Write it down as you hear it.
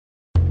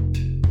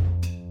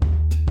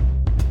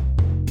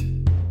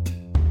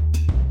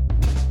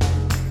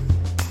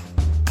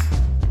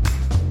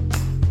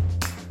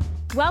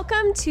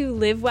Welcome to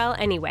Live Well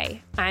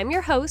Anyway. I'm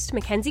your host,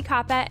 Mackenzie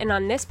Koppa, and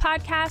on this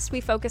podcast, we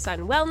focus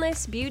on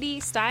wellness, beauty,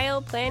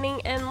 style, planning,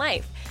 and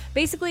life.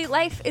 Basically,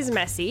 life is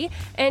messy,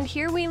 and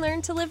here we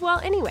learn to live well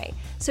anyway.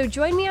 So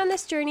join me on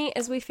this journey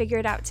as we figure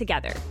it out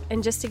together.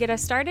 And just to get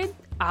us started,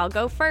 I'll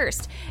go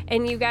first.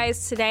 And you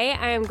guys, today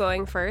I am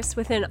going first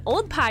with an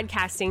old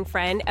podcasting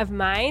friend of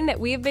mine that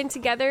we have been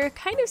together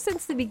kind of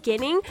since the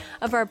beginning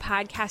of our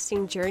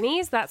podcasting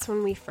journeys. That's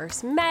when we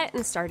first met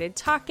and started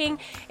talking.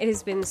 It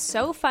has been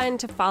so fun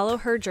to follow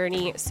her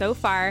journey so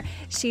far.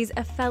 She's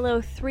a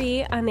fellow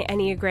 3 on the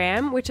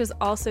Enneagram, which is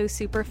also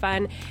super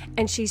fun.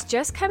 And she's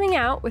just coming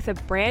out with a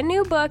brand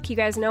new book. You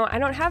guys know I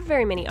don't have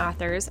very many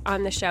authors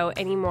on the show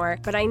anymore,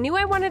 but I knew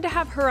I wanted to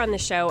have her on the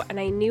show, and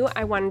I knew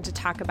I wanted to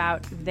talk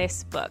about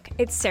this book.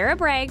 It's Sarah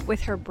Bragg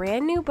with her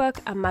brand new book,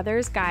 A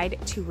Mother's Guide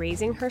to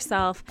Raising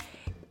Herself.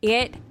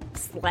 It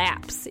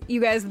slaps. You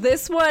guys,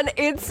 this one,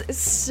 it's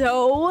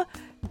so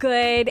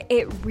good.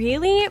 It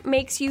really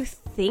makes you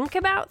think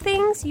about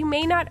things. You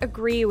may not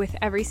agree with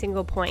every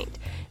single point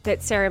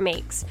that Sarah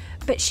makes,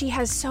 but she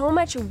has so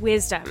much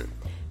wisdom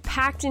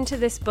packed into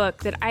this book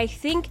that I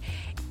think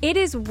it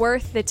is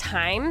worth the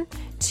time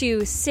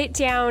to sit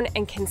down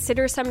and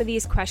consider some of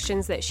these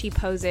questions that she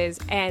poses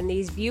and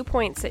these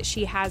viewpoints that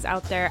she has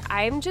out there.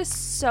 I'm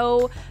just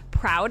so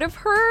proud of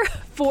her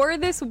for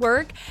this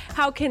work,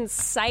 how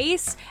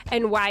concise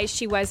and wise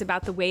she was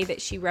about the way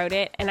that she wrote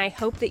it. And I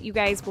hope that you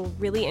guys will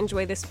really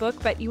enjoy this book,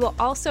 but you will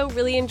also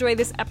really enjoy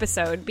this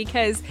episode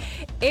because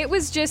it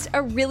was just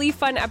a really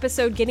fun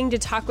episode getting to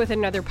talk with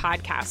another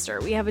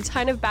podcaster. We have a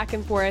ton of back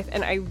and forth,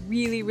 and I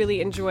really,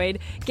 really enjoyed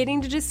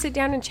getting to just sit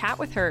down and chat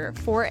with her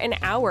for an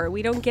hour.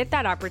 We don't get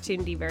that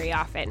opportunity very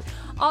often.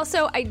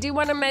 Also, I do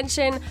want to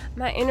mention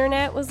my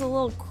internet was a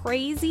little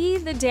crazy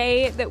the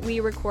day that we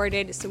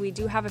recorded, so we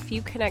do have a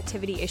few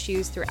connectivity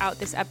issues throughout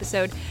this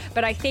episode,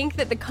 but I think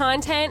that the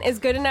content is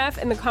good enough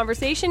and the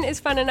conversation is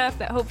fun enough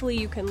that hopefully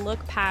you can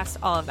look past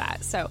all of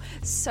that.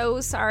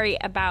 So sorry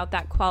about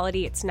that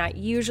quality. It's not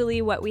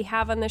usually what we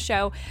have on the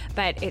show,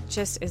 but it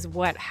just is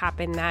what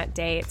happened that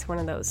day. It's one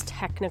of those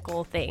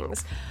technical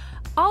things.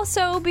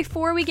 Also,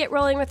 before we get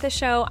rolling with the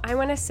show, I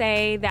want to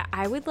say that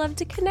I would love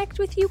to connect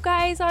with you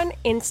guys on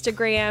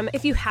Instagram.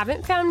 If you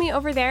haven't found me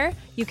over there,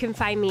 you can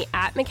find me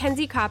at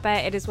Mackenzie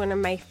Koppa. It is one of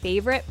my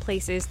favorite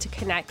places to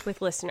connect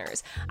with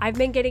listeners. I've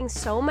been getting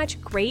so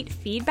much great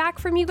feedback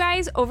from you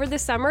guys over the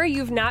summer.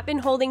 You've not been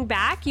holding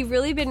back. You've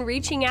really been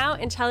reaching out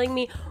and telling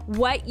me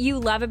what you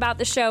love about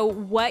the show,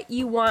 what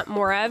you want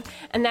more of,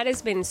 and that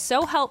has been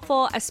so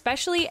helpful,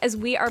 especially as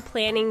we are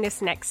planning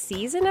this next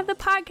season of the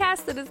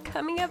podcast that is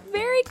coming up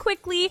very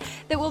quickly,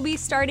 that will be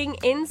starting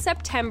in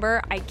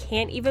September. I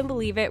can't even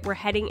believe it. We're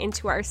heading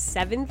into our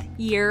 7th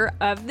year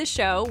of the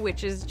show,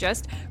 which is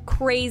just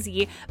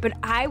crazy, but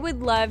I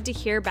would love to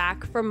hear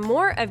back from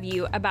more of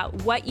you about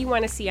what you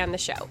want to see on the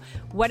show.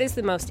 What is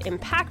the most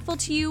impactful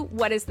to you?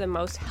 What is the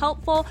most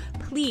helpful?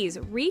 Please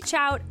reach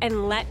out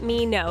and let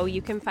me know.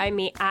 You can find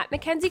me at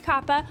Mackenzie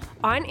Koppa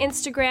on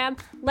Instagram.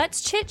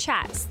 Let's chit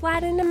chat,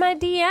 slide into my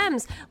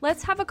DMs.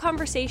 Let's have a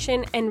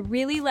conversation and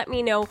really let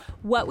me know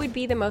what would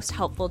be the most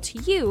helpful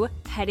to you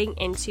heading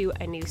into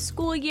a new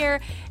school year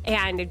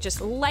and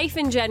just life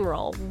in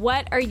general.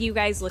 What are you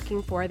guys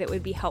looking for that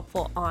would be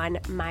helpful on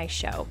my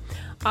show?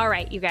 All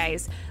right, you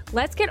guys,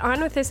 let's get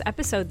on with this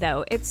episode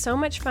though. It's so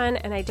much fun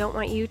and I don't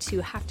want you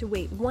to have to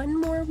wait one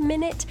more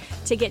minute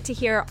to get to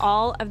hear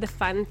all of the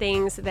fun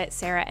things that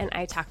Sarah and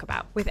I talk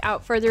about.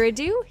 Without further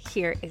ado,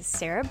 here is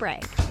Sarah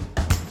Bragg.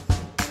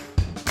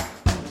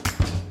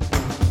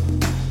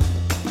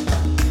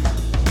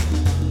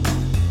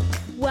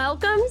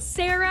 Welcome,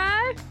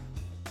 Sarah.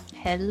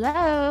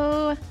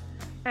 Hello.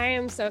 I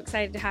am so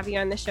excited to have you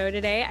on the show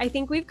today. I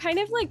think we've kind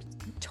of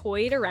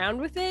toyed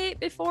around with it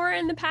before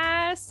in the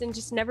past and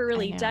just never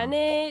really done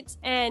it.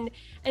 And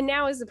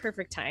now is the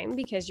perfect time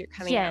because you're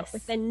coming out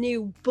with a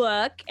new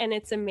book and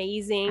it's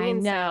amazing. I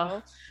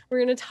know. So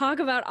we're going to talk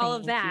about all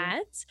of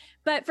that.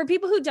 But for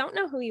people who don't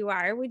know who you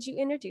are, would you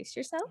introduce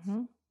yourself?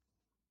 Mm-hmm.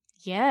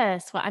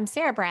 Yes. Well, I'm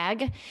Sarah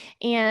Bragg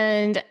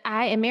and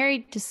I am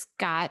married to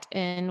Scott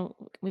and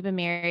we've been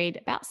married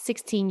about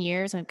 16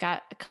 years. We've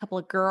got a couple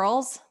of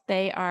girls.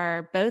 They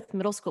are both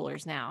middle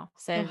schoolers now.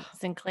 So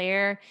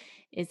Sinclair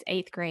is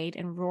 8th grade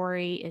and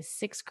Rory is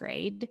 6th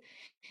grade.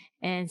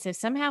 And so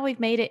somehow we've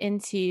made it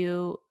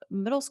into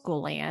middle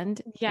school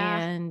land. Yeah.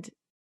 And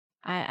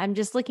I'm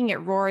just looking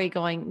at Rory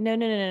going,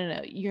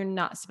 no. You're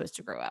not supposed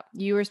to grow up.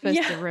 You were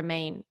supposed to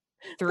remain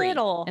 3.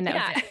 Little. And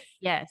that was it.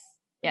 Yes.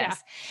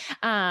 Yes.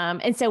 Yeah.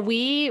 And so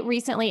we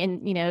recently,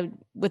 and,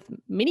 with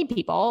many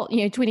people,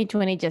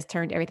 2020 just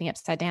turned everything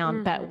upside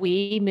down, but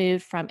we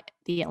moved from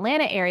the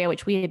Atlanta area,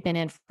 which we had been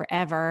in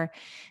forever,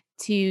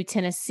 to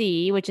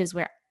Tennessee, which is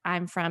where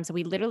I'm from. So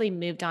we literally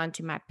moved on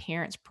to my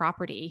parents'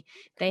 property.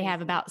 They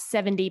have about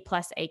 70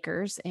 plus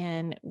acres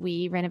and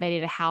we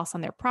renovated a house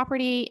on their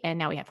property and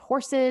now we have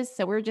horses.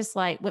 So we're just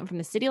went from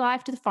the city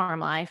life to the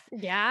farm life.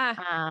 Yeah.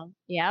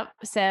 Yep.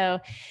 So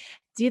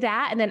do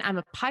that. And then I'm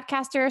a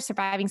podcaster.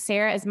 Surviving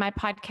Sarah is my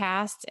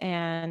podcast,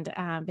 and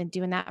been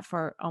doing that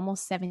for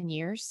almost 7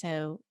 years.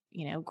 So,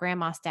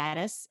 grandma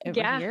status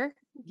over here.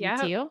 Yeah.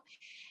 Me too.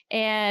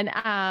 And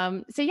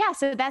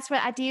so that's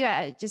what I do.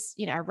 I just,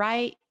 I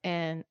write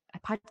and I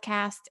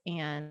podcast,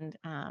 and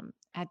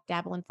I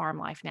dabble in farm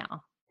life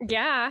now.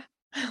 Yeah.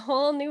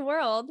 Whole new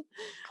world.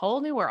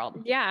 Whole new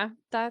world. Yeah,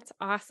 that's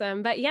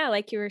awesome. But yeah,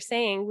 like you were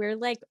saying, we're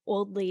like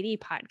old lady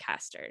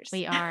podcasters.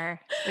 We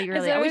are. We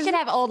really are. We should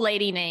have old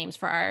lady names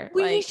for our.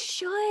 We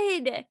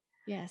should.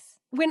 Yes.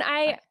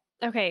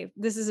 Okay,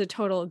 this is a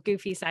total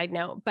goofy side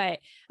note, but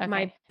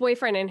my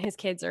boyfriend and his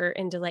kids are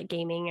into like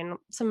gaming, and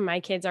some of my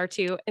kids are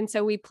too. And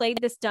so we played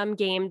this dumb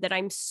game that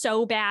I'm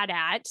so bad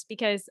at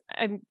because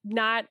I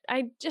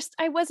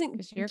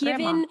wasn't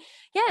given,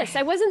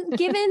 I wasn't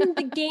given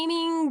the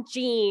gaming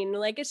gene.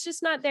 Like, it's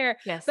just not there.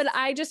 Yes. But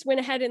I just went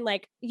ahead and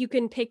like, you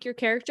can pick your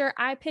character.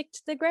 I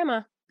picked the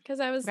grandma. Because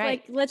I was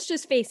like, let's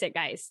just face it,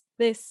 guys.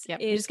 This is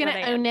You're just going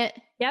to own it.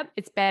 Yep.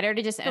 It's better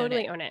to just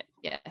totally own it.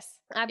 Yes.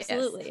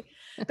 Absolutely.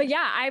 Yes. But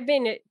yeah, I've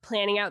been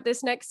planning out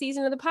this next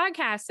season of the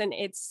podcast, and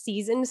it's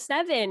season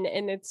 7.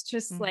 And it's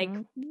just like,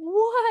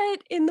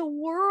 what in the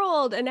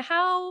world, and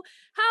how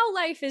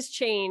life has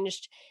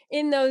changed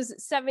in those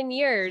 7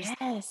 years.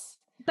 Yes.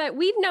 But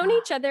we've known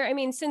each other, I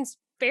mean, since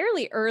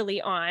fairly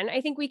early on. I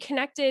think we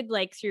connected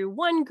like through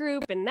one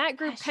group, and that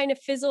group kind of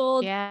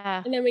fizzled.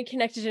 Yeah. And then we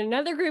connected in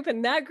another group,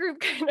 and that group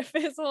kind of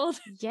fizzled.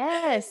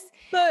 Yes.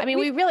 But I mean,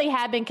 we really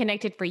have been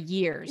connected for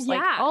years.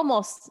 Yeah.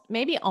 Like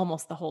maybe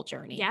almost the whole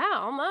journey. Yeah,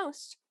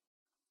 almost.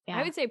 Yeah.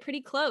 I would say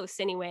pretty close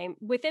anyway,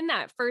 within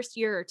that first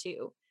year or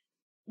two.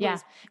 Yeah.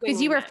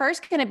 Because you were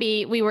first going to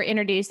be, we were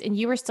introduced, and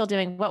you were still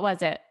doing, what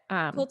was it?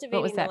 What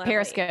was that?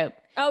 Periscope.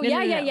 Oh, no.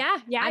 Yeah.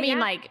 I mean,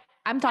 like,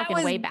 I'm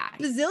talking way back.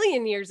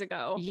 Bazillion years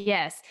ago.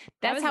 Yes.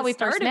 That's how we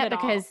first met,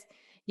 because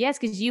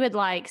you had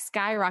like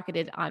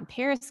skyrocketed on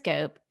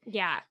Periscope.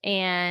 Yeah.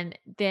 And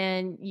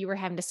then you were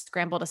having to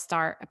scramble to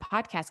start a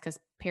podcast because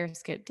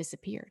Periscope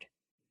disappeared.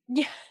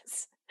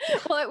 Yes.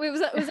 Well, it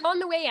was on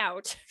the way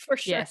out for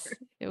sure. Yes.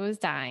 It was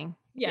dying.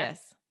 Yes.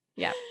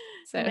 Yeah.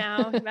 So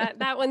now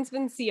that one's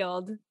been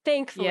sealed.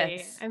 Thankfully.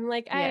 Yes. I'm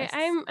like,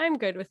 I'm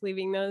good with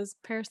leaving those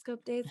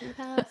Periscope days in the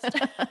past.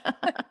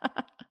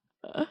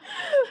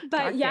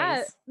 But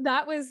days.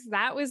 that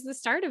was the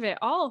start of it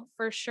all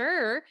for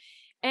sure.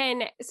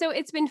 And so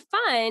it's been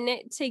fun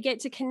to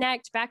get to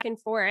connect back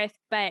and forth,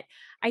 but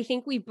I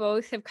think we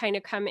both have kind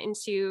of come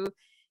into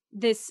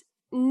this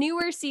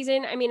newer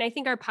season. I mean, I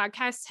think our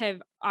podcasts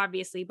have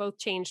obviously both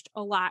changed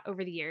a lot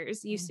over the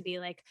years. It used to be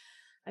like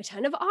a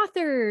ton of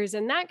authors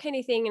and that kind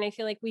of thing. And I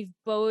feel like we've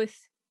both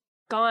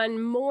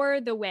gone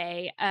more the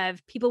way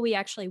of people we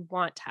actually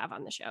want to have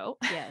on the show.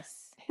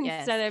 Yes.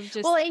 Instead of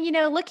just, well,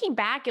 and looking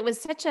back, it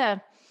was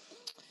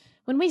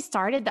when we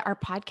started our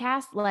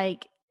podcast,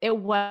 like it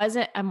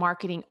wasn't a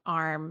marketing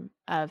arm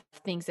of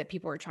things that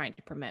people were trying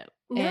to promote.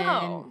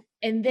 No.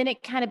 And then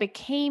it kind of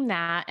became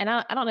that. And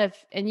I don't know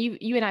if, and you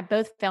and I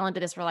both fell into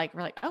this. We're like,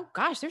 oh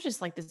gosh, there's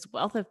just like this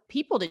wealth of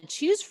people to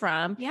choose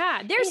from.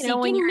 Yeah. They're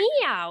seeking me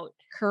out.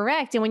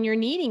 Correct. And when you're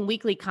needing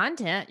weekly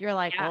content, you're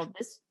like, well,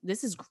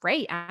 this is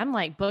great. I'm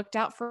like booked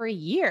out for a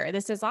year.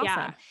 This is awesome.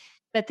 Yeah.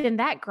 But then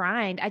that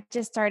grind, I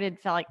just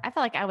felt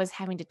like I was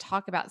having to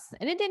talk about,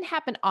 and it didn't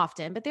happen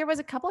often, but there was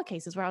a couple of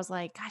cases where I was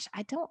like, gosh,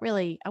 I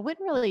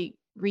wouldn't really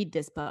read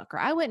this book, or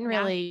I wouldn't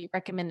really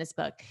recommend this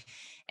book.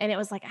 And it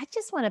was like, I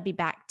just want to be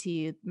back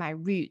to my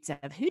roots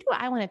of who do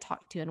I want to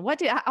talk to, and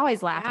I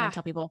always laugh and I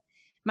tell people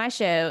my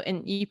show,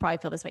 and you probably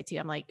feel this way too.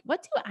 I'm like,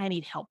 what do I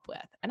need help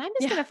with? And I'm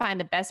just going to find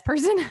the best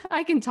person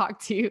I can talk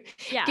to,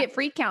 get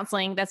free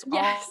counseling. That's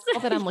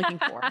all that I'm looking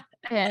for.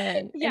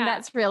 And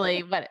that's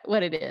really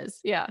what it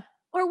is. Yeah.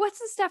 Or what's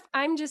the stuff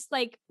I'm just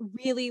like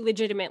really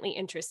legitimately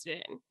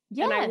interested in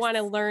and I want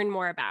to learn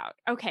more about.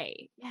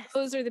 Okay. Yes.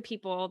 Those are the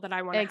people that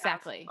I want to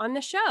have on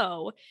the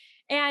show.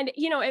 And,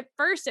 at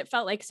first it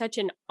felt like such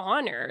an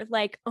honor,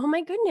 like, oh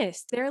my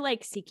goodness, they're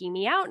like seeking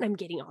me out and I'm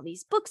getting all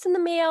these books in the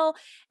mail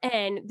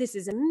and this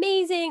is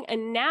amazing.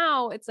 And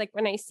now it's like,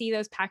 when I see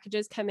those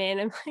packages come in,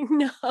 I'm like,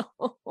 no,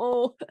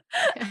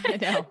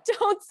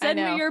 don't send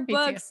me your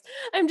books.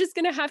 I'm just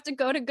going to have to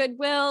go to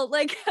Goodwill.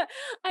 Like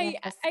I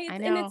know.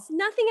 And it's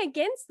nothing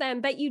against them,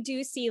 but you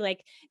do see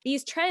like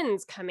these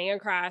trends coming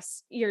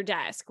across your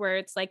desk where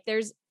it's like,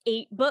 there's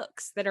 8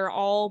 books that are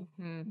all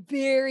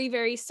very,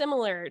 very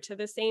similar to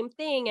the same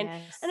thing. And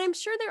I'm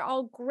sure they're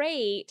all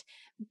great,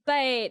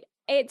 but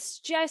it's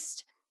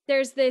just,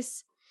 there's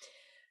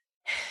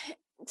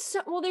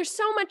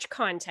so much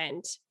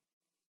content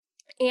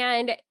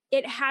and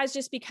it has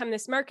just become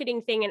this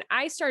marketing thing. And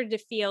I started to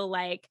feel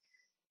like,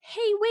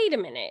 hey, wait a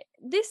minute,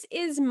 this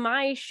is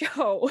my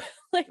show.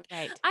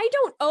 I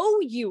don't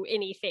owe you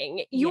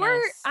anything.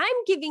 I'm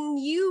giving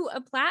you a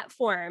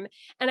platform.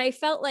 And I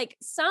felt like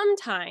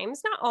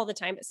sometimes, not all the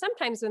time, but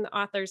sometimes when the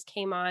authors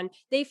came on,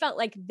 they felt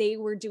like they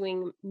were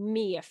doing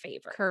me a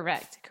favor.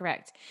 Correct.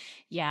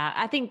 Yeah.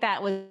 I think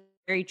that was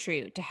very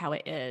true to how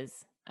it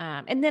is.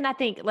 And then I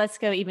think let's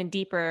go even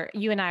deeper.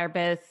 You and I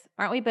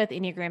aren't we both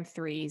Enneagram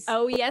 3s?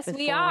 Oh, yes, with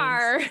we 4 wings?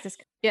 are.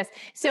 Yes.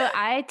 So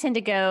I tend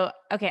to go,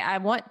 okay, I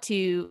want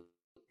to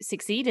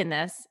succeed in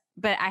this,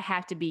 but I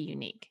have to be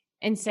unique.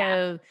 And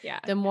so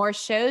the more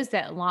shows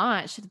that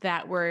launched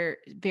that were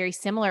very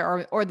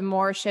similar, or the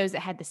more shows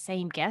that had the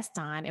same guest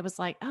on, it was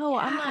like, oh,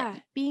 I'm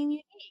not being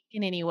unique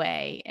in any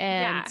way.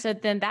 And so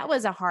then that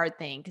was a hard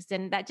thing, because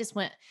then that just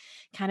went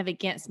kind of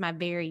against my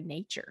very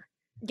nature.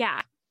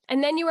 Yeah.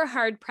 And then you were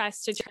hard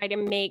pressed to try to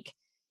make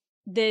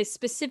the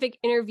specific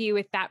interview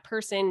with that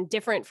person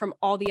different from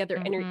all the other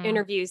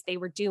interviews they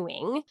were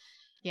doing.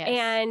 Yes.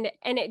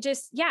 And it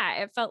just,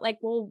 it felt like,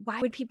 well,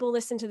 why would people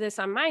listen to this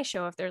on my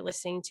show if they're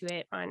listening to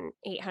it on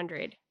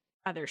 800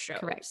 other shows?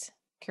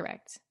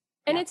 Correct.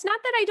 And it's not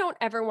that I don't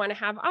ever want to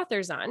have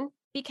authors on,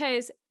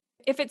 because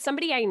if it's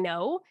somebody I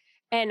know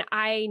and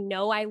I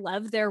know I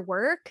love their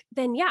work,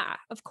 then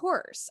of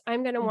course,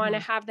 I'm going to want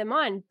to have them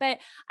on. But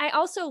I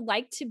also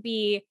like to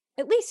be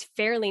at least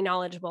fairly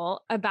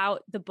knowledgeable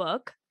about the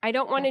book. I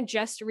don't want to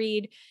just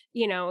read,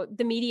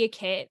 the media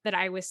kit that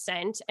I was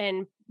sent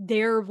and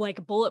their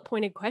like bullet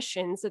pointed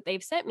questions that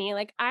they've sent me.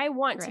 Like, I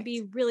want to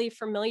be really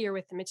familiar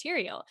with the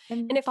material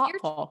and if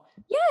thoughtful.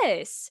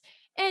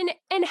 And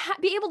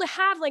be able to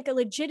have like a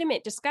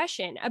legitimate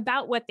discussion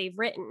about what they've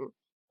written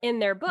in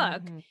their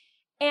book.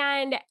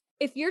 And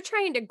if you're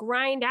trying to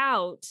grind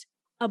out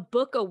a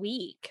book a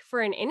week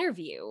for an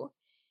interview,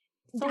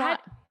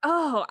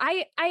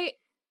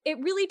 it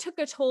really took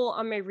a toll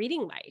on my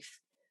reading life.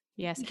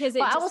 Yes. Because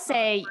I will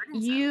say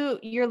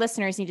your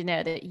listeners need to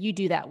know that you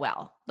do that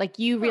well. Like,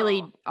 you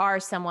really are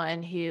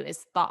someone who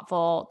is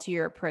thoughtful to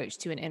your approach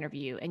to an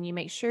interview, and you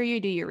make sure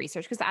you do your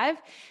research. Because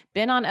I've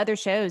been on other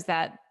shows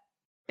that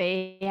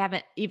they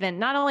haven't even,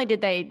 not only did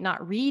they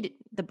not read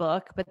the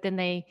book, but then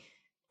they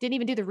didn't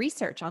even do the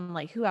research on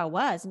like who I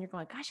was. And you're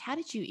going, gosh, how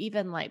did you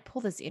even like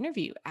pull this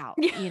interview out?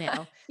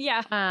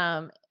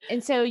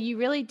 And so you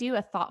really do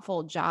a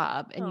thoughtful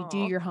job, and you do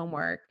your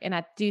homework. And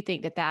I do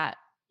think that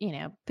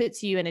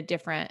puts you in a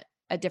different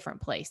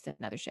place than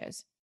other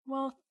shows.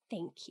 Well,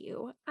 thank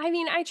you. I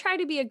mean, I try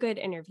to be a good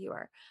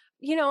interviewer.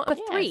 I'm a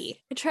 3.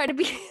 I try to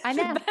be I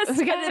know. the best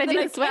we gotta do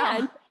this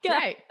well.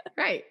 Yeah.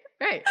 Right.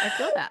 I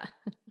feel that.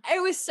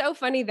 It was so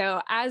funny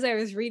though, as I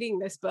was reading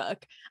this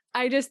book,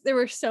 there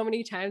were so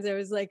many times I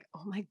was like,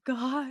 oh my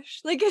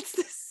gosh, like it's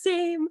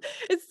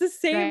the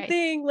same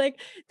thing.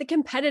 Like the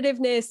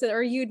competitiveness,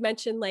 or you'd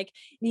mentioned like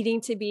needing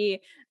to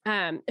be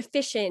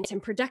efficient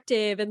and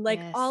productive, and like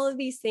all of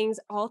these things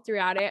all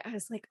throughout it. I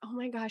was like, oh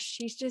my gosh,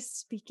 she's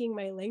just speaking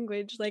my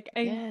language. Like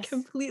I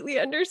completely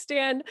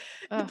understand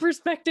the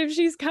perspective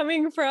she's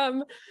coming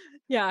from.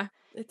 Yeah,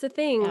 it's a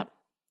thing. Yep.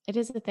 It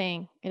is a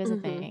thing. It is a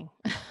thing.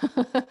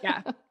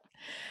 Yeah.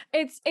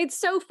 It's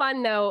so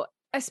fun though,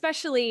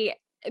 especially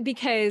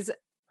because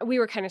we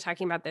were kind of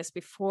talking about this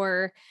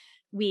before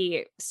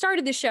we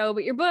started the show,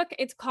 but your book,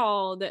 it's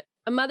called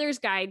A Mother's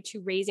Guide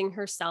to Raising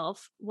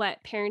Herself: What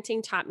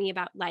Parenting Taught Me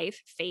About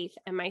Life, Faith,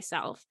 and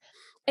Myself.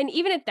 And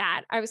even at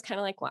that, I was kind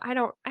of like, well, I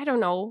don't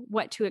know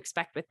what to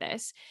expect with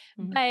this,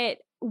 but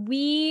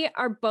we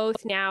are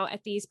both now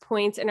at these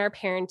points in our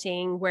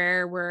parenting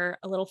where we're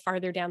a little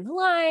farther down the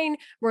line.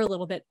 We're a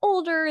little bit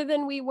older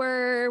than we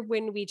were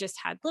when we just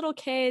had little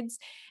kids.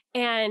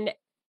 And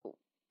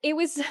it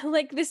was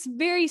like this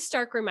very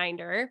stark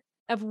reminder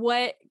of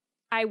what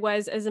I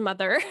was as a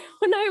mother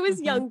when I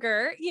was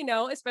younger,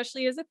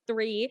 especially as a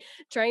 3,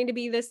 trying to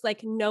be this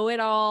like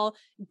know-it-all,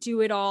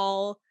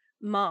 do-it-all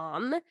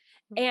mom,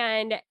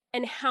 and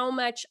how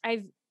much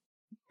I've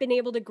been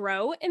able to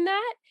grow in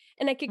that.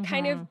 And I could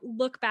kind of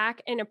look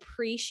back and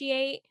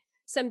appreciate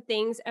some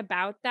things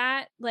about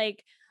that,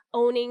 like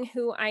owning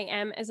who I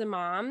am as a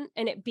mom,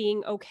 and it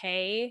being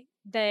okay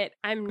that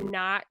I'm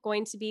not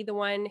going to be the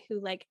one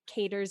who like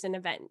caters an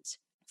event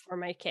for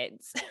my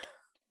kids.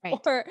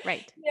 Like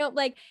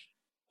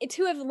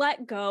to have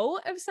let go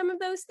of some of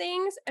those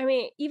things. I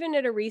mean, even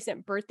at a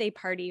recent birthday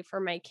party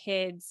for my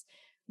kids,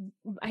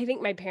 I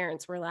think my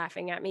parents were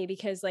laughing at me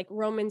because like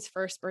Roman's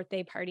first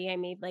birthday party, I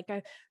made like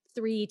a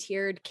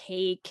 3-tiered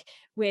cake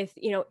with,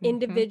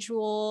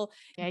 individual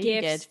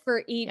gifts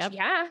for each.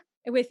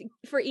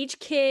 For each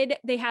kid,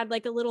 they had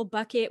like a little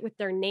bucket with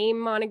their name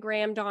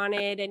monogrammed on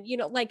it. And,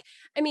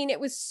 it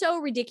was so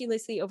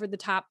ridiculously over the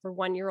top for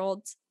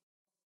 1-year-olds,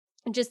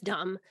 and just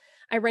dumb.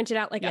 I rented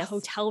out like a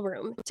hotel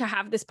room to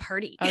have this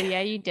party. Oh yeah,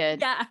 you did.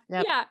 Yeah.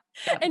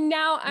 And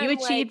now you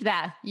achieved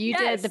that. You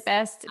did the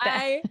best.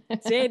 I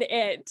did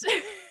it.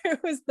 It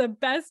was the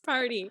best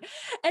party.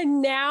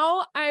 And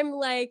now I'm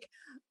like,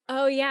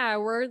 oh yeah,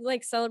 we're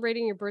like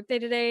celebrating your birthday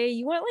today.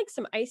 You want like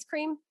some ice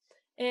cream?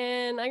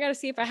 And I got to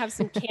see if I have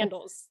some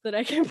candles that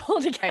I can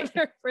pull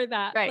together for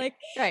that.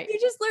 You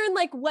just learn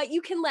like what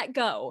you can let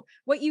go,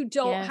 what you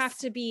don't have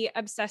to be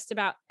obsessed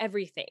about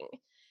everything.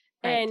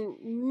 And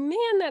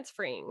man, that's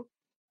freeing.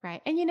 Right.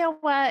 And you know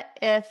what?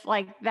 If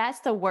like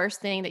that's the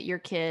worst thing that your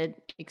kid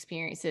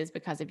experiences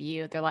because of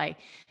you, they're like,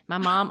 my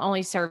mom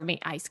only served me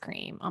ice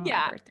cream on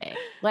my birthday.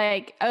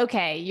 Like,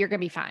 okay, you're going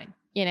to be fine,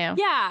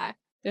 Yeah.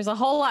 there's a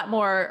whole lot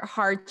more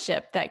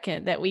hardship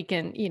that we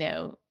can,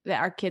 that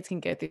our kids can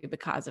go through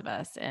because of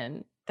us.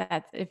 And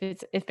that's, if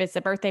it's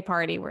a birthday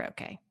party, we're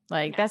okay.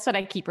 Like, that's what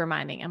I keep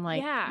reminding. I'm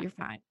like, you're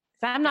fine.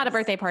 So I'm not a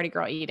birthday party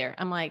girl either.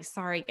 I'm like,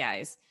 sorry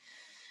guys.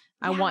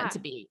 I want to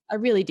be. I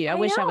really do. I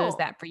wish I was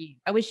that for you.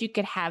 I wish you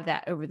could have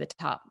that over the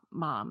top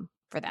mom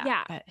for that.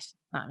 Yeah. But it's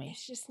not me.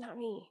 It's just not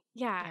me.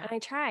 Yeah. And I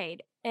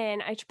tried.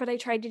 But I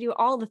tried to do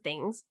all the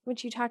things,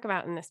 which you talk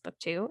about in this book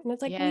too. And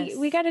it's like,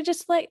 we got to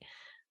just let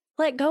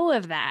go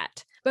of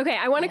that. Okay.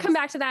 I want to come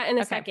back to that in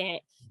a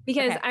second,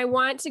 because I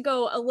want to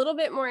go a little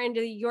bit more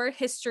into your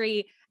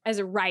history as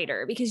a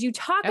writer, because you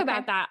talk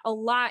about that a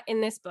lot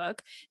in this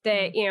book,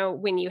 that,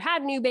 when you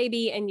had new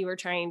baby and you were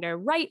trying to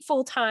write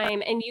full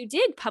time, and you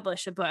did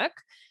publish a book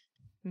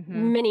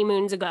many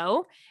moons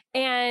ago,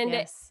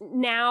 and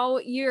now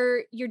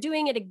you're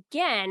doing it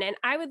again. And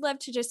I would love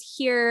to just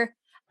hear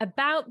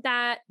about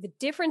that, the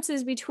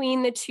differences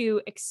between the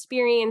two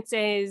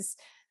experiences,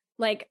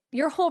 like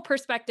your whole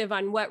perspective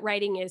on what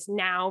writing is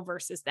now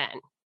versus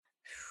then.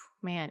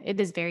 Man, it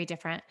is very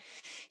different.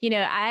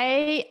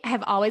 I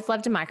have always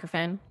loved a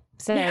microphone.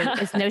 So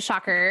it's no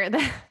shocker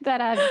that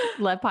I've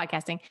loved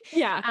podcasting.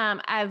 Yeah.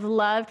 I've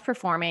loved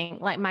performing.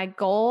 Like, my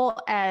goal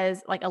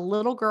as like a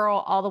little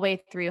girl all the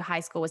way through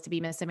high school was to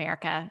be Miss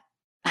America.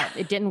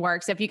 It didn't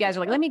work. So if you guys are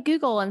like, let me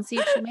Google and see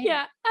if she made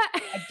it.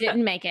 I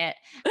didn't make it.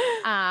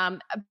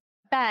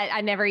 But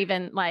I never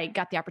even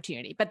got the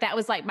opportunity. But that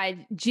was like my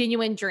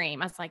genuine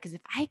dream. I was like, because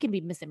if I can be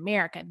Miss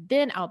America,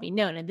 then I'll be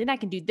known, and then I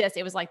can do this.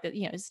 It was like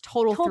it's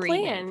total three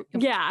plan.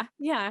 Yeah.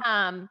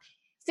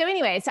 So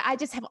anyway, so I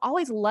just have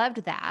always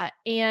loved that.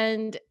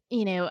 And,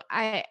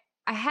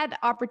 I had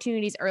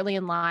opportunities early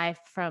in life,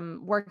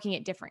 from working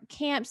at different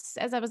camps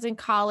as I was in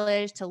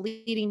college to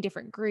leading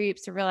different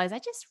groups, to realize I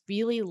just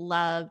really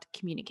loved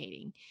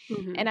communicating.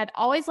 And I'd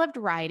always loved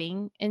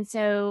writing. And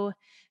so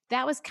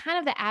that was kind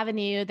of the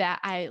avenue that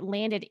I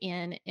landed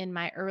in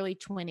my early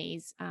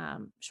 20s,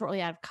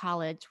 shortly out of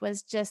college,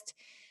 was just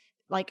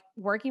like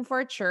working for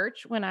a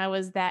church when I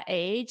was that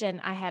age, and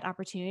I had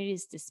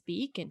opportunities to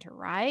speak and to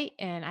write,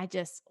 and I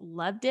just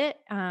loved it.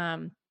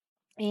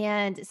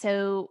 And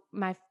so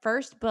my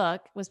first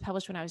book was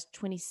published when I was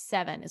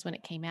 27 is when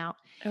it came out.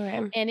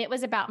 Okay. And it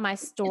was about my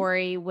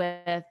story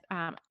with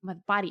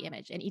body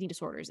image and eating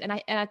disorders. And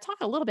I talk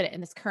a little bit in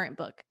this current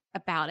book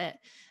about it.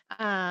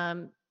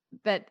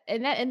 But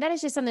that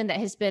is just something that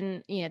has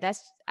been,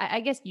 I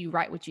guess you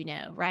write what you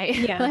know, right?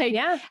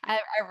 Yeah. I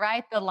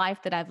write the life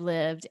that I've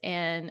lived.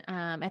 And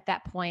at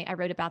that point I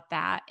wrote about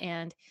that.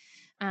 And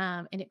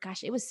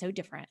it was so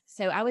different.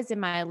 So I was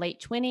in my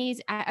late 20s.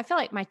 I feel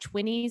like my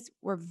 20s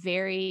were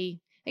very,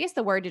 I guess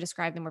the word to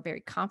describe them, were very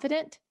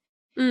confident.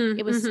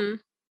 It was like,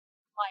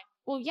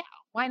 well, yeah,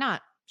 why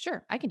not?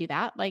 Sure, I can do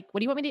that. Like, what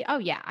do you want me to do? Oh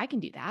yeah, I can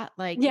do that.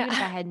 Like, even if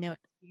I had no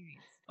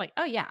experience. Like,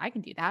 oh yeah, I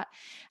can do that.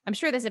 I'm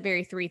sure that's a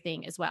very 3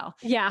 thing as well.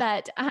 Yeah.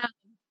 But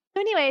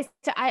so anyways,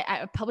 so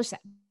I published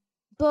that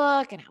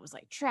book, and I was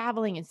like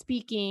traveling and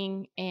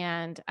speaking,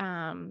 and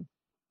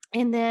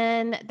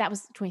then that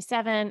was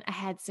 27. I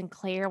had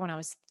Sinclair when I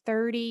was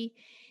 30,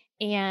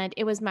 and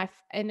it was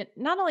and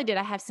not only did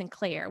I have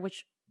Sinclair,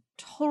 which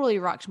totally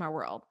rocked my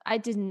world. I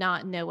did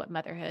not know what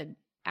motherhood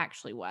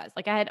actually was.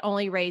 Like, I had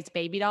only raised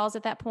baby dolls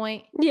at that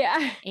point.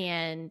 Yeah.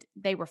 And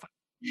they were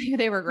fine.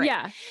 They were great.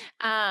 Yeah.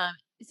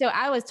 So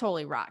I was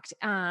totally rocked.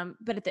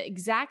 But at the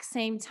exact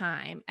same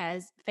time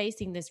as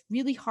facing this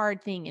really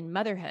hard thing in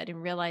motherhood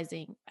and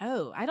realizing,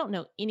 oh, I don't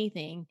know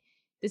anything.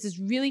 This is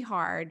really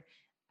hard.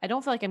 I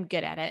don't feel like I'm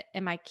good at it.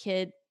 And my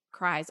kid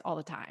cries all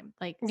the time.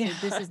 Like, so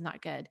this is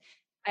not good.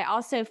 I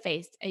also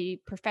faced a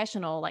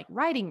professional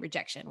writing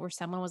rejection, where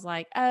someone was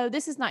like, oh,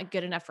 this is not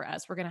good enough for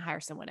us. We're going to hire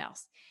someone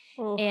else.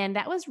 Oh. And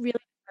that was really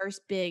the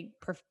first big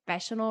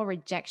professional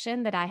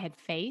rejection that I had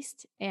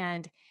faced.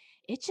 And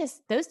it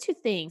just, those 2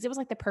 things, it was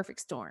like the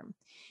perfect storm.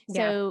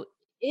 So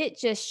it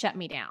just shut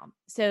me down.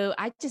 So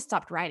I just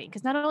stopped writing,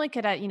 because not only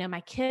could I,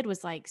 my kid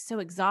was like so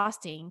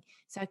exhausting,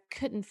 so I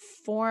couldn't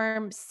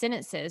form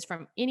sentences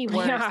from any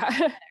words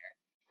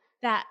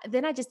that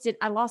then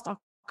I lost all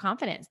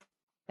confidence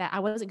that I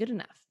wasn't good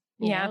enough.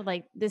 You know,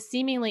 like the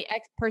seemingly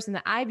person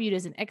that I viewed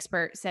as an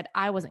expert said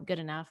I wasn't good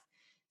enough.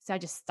 So I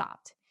just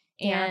stopped.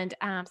 And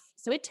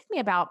so it took me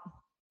about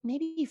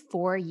maybe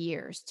 4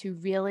 years to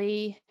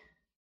really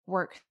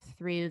work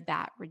through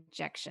that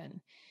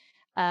rejection,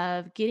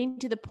 of getting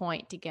to the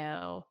point to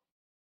go,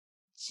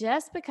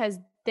 just because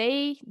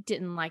they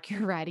didn't like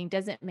your writing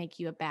doesn't make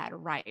you a bad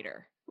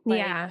writer.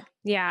 Yeah.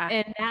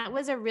 And that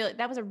was a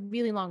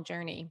really long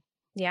journey.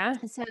 Yeah.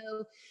 And so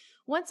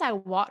once I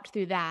walked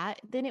through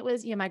that, then it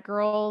was, my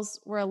girls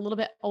were a little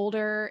bit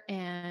older,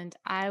 and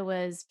I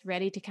was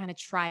ready to kind of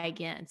try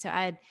again. So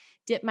I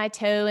dipped my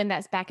toe, and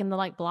that's back in the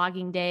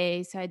blogging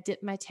days. So I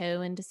dipped my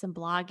toe into some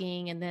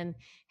blogging, and then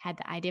had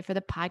the idea for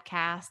the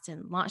podcast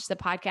and launched the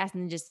podcast,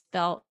 and just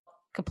felt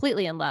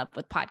completely in love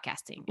with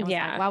podcasting. And was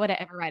like, why would I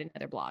ever write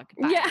another blog?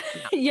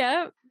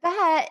 Yeah.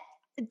 But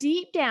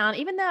deep down,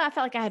 even though I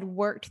felt like I had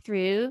worked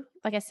through,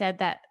 like I said,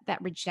 that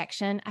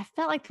rejection, I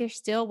felt like there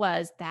still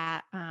was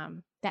that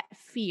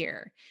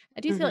fear.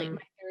 I do feel like Mm-hmm.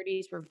 my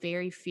 30s were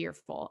very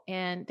fearful.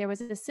 And there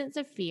was a sense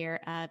of fear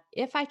of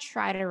if I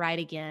try to write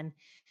again,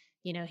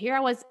 here I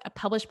was a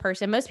published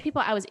person. Most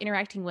people I was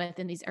interacting with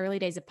in these early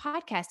days of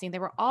podcasting, they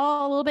were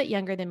all a little bit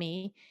younger than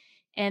me.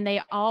 And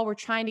they all were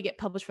trying to get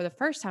published for the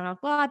first time. I'm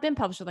like, well, I've been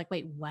published. They're like,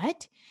 wait,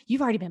 what?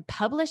 You've already been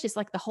published? It's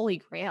like the Holy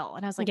Grail.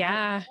 And I was like,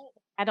 Yeah.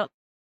 I don't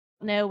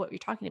know what you're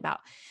talking about.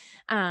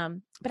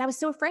 But I was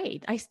so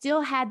afraid. I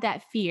still had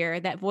that fear,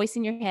 that voice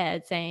in your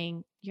head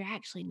saying, you're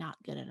actually not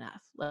good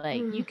enough. Like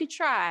you could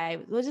try,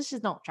 let's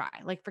just don't try.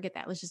 Like, forget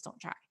that. Let's just don't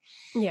try.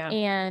 Yeah.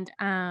 And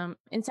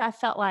so I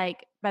felt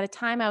like by the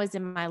time I was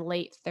in my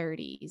late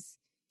 30s,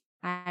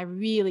 I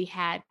really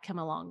had come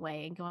a long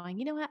way and going,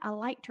 you know what? I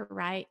like to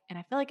write and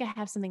I feel like I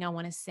have something I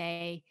want to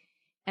say.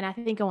 And I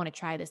think I want to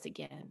try this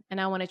again.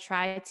 And I want to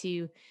try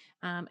to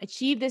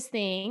achieve this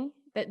thing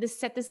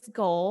set this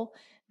goal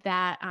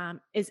that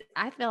is,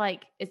 I feel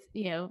like it's,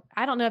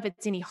 I don't know if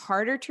it's any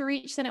harder to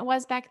reach than it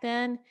was back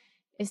then.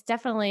 It's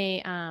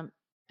definitely, I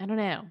don't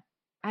know.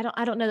 I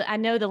don't know. I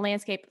know the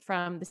landscape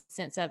from the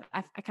sense of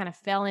I kind of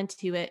fell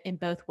into it in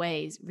both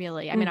ways,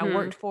 really. I mean, I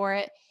worked for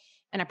it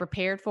and I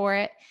prepared for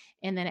it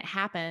and then it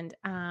happened.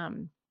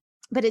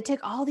 But it took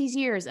all these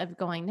years of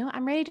going, no,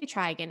 I'm ready to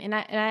try again. And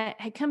I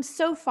had come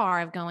so far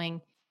of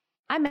going,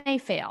 I may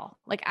fail.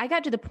 Like I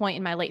got to the point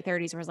in my late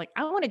 30s where I was like,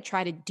 I want to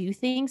try to do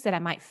things that I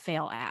might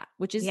fail at,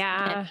 which is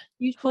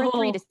huge for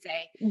three to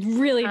say.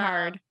 Really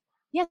hard.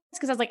 Yes,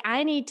 because I was like,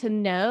 I need to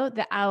know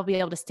that I'll be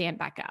able to stand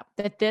back up,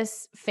 that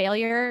this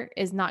failure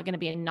is not going to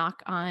be a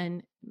knock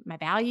on my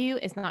value.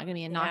 It's not going to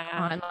be a knock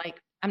on like,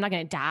 I'm not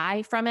going to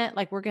die from it.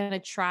 Like we're going to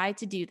try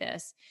to do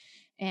this.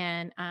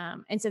 And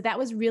so that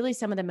was really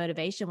some of the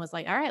motivation was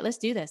like, all right, let's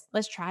do this.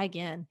 Let's try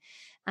again.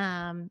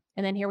 And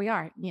then here we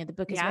are, the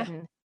book is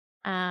written.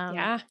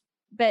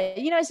 But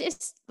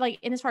it's like,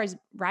 and as far as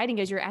writing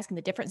goes, you're asking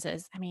the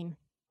differences. I mean,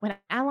 when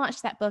I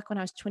launched that book when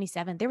I was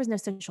 27, there was no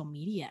social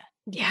media.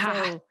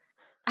 Yeah. So,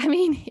 I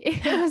mean,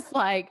 it was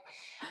like,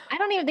 I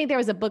don't even think there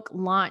was a book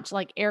launch,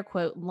 like air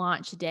quote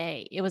launch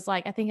day. It was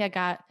like, I think I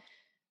got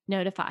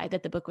notified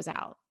that the book was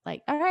out.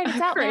 Like, all right, it's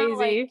out now.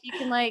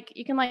 Like,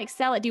 you can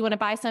sell it. Do you want to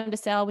buy some to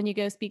sell when you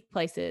go speak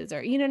places?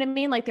 Or, you know what I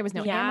mean? Like there was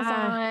no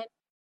Amazon.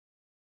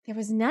 There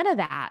was none of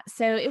that.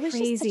 So it was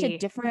just such a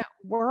different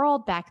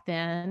world back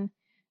then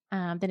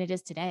than it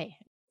is today.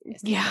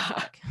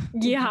 Yeah.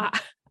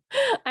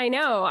 I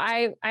know.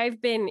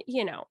 I've been,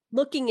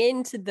 looking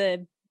into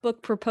the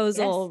book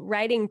proposal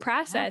writing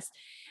process,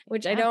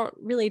 which I don't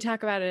really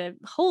talk about a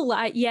whole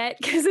lot yet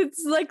because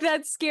it's like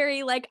that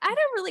scary. Like I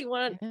don't really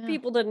want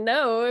people to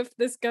know if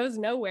this goes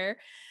nowhere,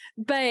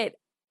 but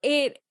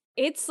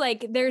it's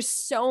like there's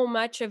so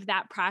much of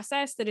that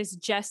process that is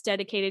just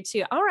dedicated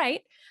to, all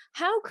right,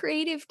 how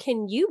creative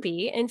can you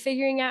be in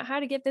figuring out how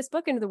to get this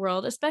book into the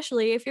world,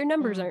 especially if your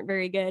numbers aren't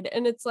very good.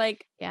 And it's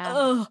like,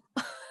 oh,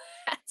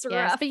 that's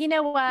rough. But you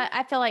know what?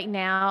 I feel like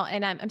now,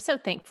 and I'm so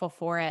thankful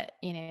for it,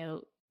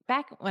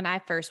 back when I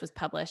first was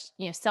published,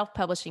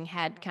 self-publishing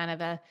had kind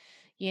of a,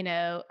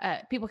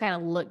 people kind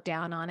of looked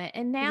down on it.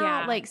 And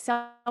now like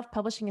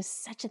self-publishing is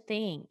such a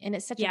thing and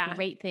it's such a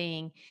great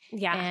thing.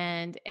 Yeah.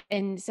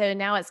 And so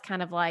now it's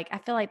kind of like, I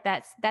feel like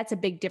that's a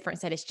big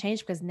difference that has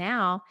changed because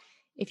now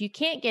if you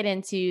can't get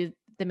into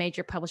the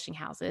major publishing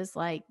houses,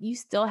 like you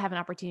still have an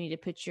opportunity to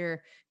put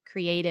your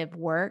creative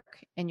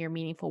work and your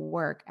meaningful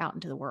work out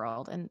into the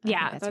world. And I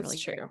think that's a really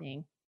true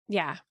thing.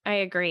 Yeah, I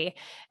agree.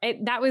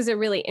 That was a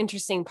really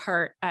interesting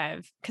part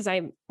of, because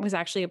I was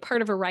actually a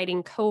part of a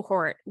writing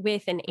cohort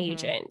with an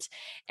agent.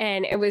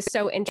 And it was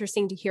so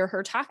interesting to hear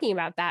her talking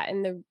about that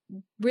and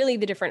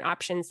the different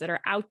options that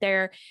are out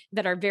there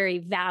that are very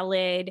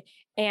valid.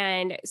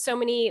 And so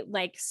many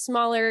like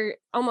smaller,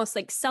 almost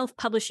like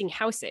self-publishing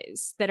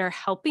houses that are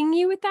helping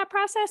you with that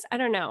process. I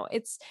don't know.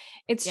 It's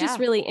just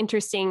really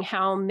interesting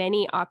how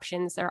many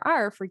options there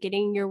are for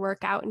getting your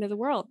work out into the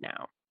world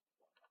now.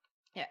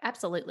 Yeah,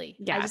 absolutely.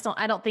 Yeah.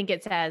 I don't think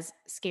it's as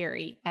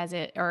scary as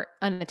it or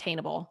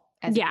unattainable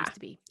as it used to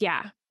be.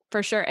 Yeah,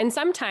 for sure. And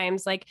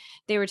sometimes like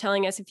they were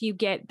telling us, if you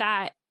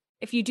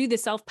do the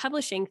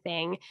self-publishing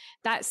thing,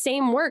 that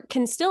same work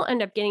can still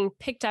end up getting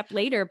picked up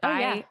later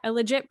by a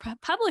legit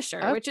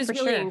publisher, which is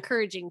really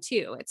encouraging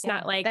too. It's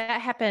not like that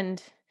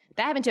happened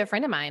to a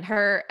friend of mine.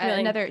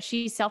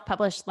 She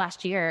self-published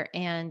last year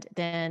and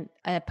then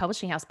a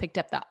publishing house picked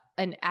up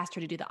and asked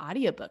her to do the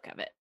audiobook of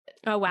it.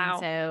 Oh, wow. And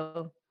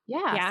so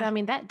yeah. So, I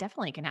mean, that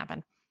definitely can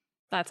happen.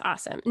 That's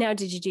awesome. Now,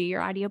 did you do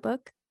your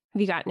audiobook? Have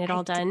you gotten it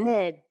all done?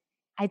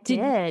 I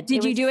did.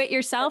 Did you do it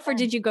yourself or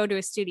did you go to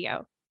a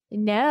studio?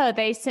 No,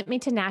 they sent me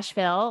to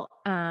Nashville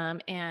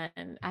and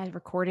I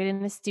recorded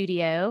in the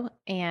studio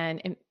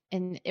and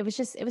it was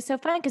so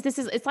fun because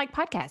it's like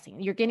podcasting.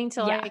 You're getting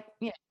to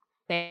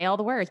say all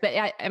the words, but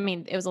I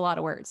mean, it was a lot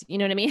of words. You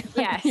know what I mean?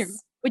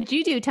 Yes. Would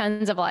you do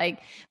tons of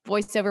like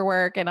voiceover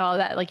work and all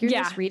that? Like you're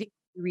just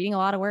reading a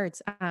lot of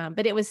words.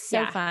 But it was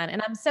so fun.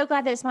 And I'm so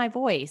glad that it's my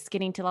voice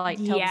getting to like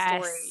tell the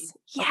stories.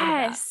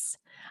 Yes.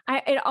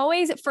 it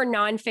always, for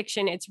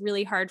nonfiction, it's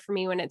really hard for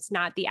me when it's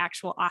not the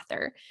actual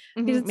author,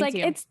 because it's Me like,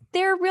 too. it's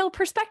their real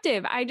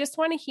perspective. I just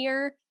want to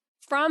hear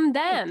from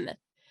them.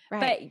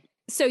 Right.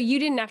 But so you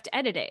didn't have to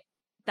edit it.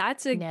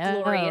 That's a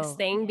glorious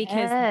thing,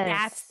 because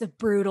that's the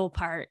brutal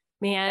part,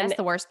 man. That's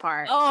the worst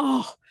part.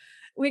 Oh,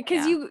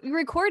 because you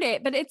record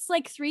it, but it's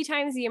like 3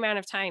 times the amount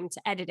of time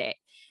to edit it.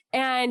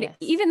 And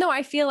even though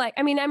I feel like,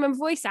 I mean, I'm a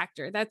voice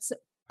actor, that's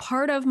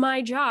part of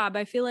my job.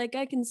 I feel like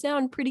I can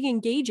sound pretty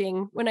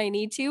engaging when I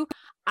need to.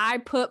 I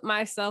put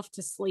myself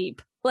to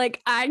sleep.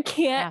 Like, I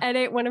can't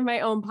edit one of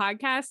my own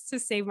podcasts to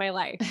save my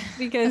life,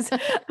 because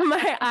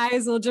my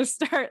eyes will just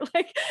start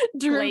like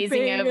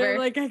drooping over.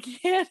 Like, I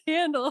can't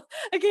handle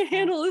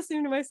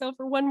listening to myself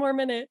for one more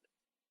minute.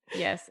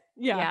 Yes.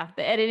 Yeah.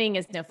 The editing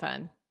is no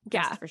fun.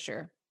 That's for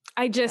sure.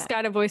 I just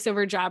got a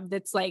voiceover job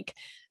that's like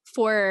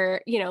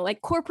for,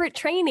 like corporate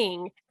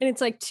training, and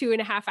it's like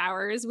 2.5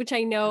 hours, which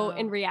I know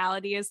in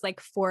reality is like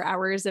 4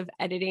 hours of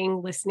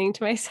editing, listening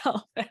to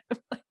myself.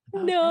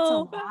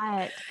 No, that's a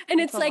lot. And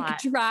it's like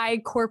dry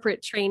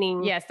corporate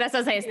training. Yes, that's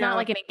what I say. It's not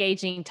like an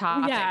engaging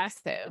topic. Yeah,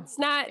 so it's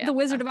not the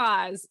Wizard of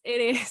Oz. It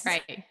is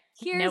right.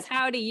 Here's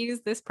how to use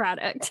this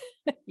product.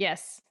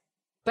 Yes,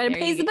 but it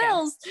pays the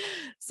bills.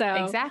 So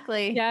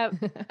exactly.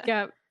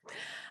 Yep.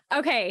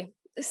 Okay,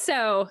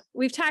 so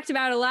we've talked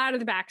about a lot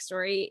of the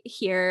backstory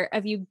here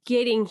of you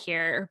getting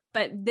here,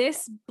 but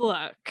this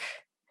book,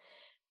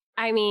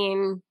 I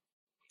mean,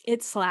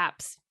 it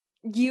slaps.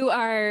 You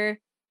are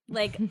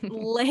like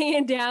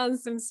laying down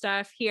some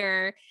stuff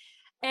here.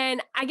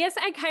 And I guess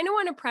I kind of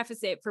want to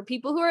preface it for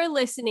people who are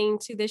listening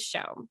to this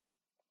show.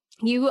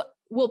 You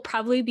will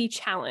probably be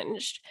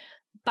challenged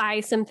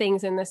by some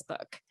things in this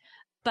book,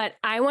 but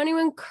I want to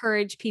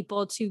encourage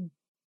people to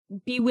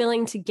be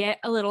willing to get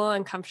a little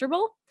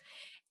uncomfortable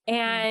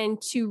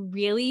and to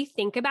really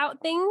think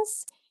about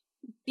things,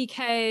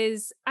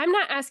 because I'm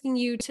not asking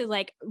you to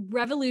like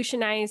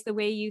revolutionize the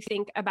way you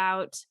think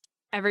about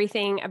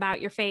everything about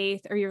your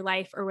faith or your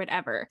life or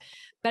whatever.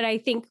 But I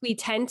think we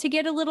tend to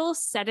get a little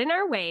set in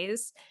our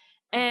ways,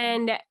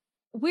 and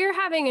we're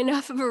having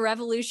enough of a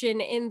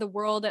revolution in the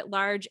world at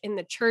large, in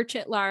the church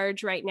at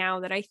large right now,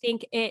 that I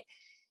think it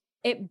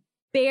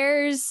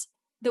bears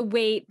the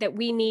weight that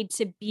we need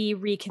to be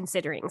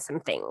reconsidering some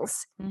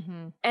things.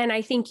 And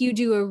I think you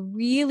do a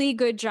really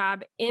good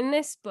job in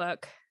this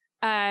book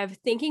of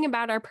thinking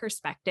about our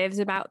perspectives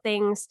about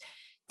things,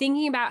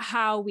 thinking about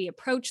how we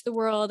approach the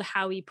world,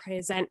 how we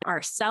present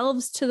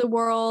ourselves to the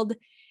world.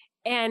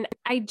 And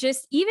I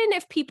just, even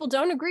if people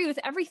don't agree with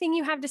everything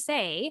you have to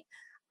say,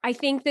 I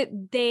think that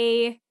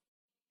they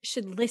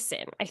should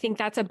listen. I think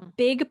that's a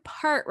big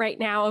part right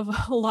now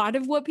of a lot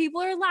of what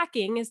people are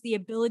lacking, is the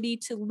ability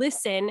to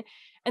listen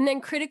and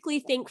then critically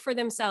think for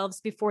themselves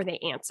before they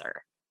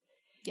answer.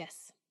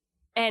 Yes.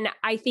 And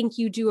I think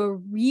you do a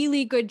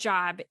really good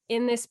job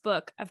in this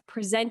book of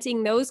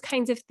presenting those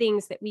kinds of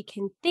things that we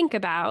can think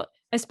about,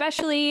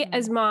 especially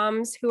as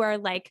moms who are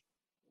like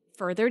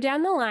further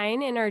down the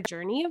line in our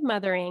journey of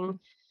mothering,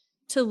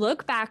 to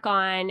look back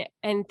on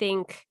and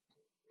think,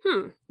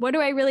 what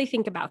do I really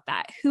think about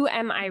that? Who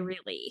am I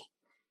really?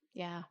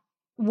 Yeah.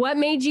 What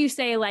made you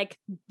say, like,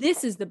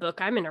 this is the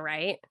book I'm going to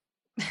write?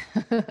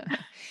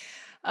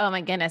 Oh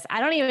my goodness. I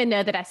don't even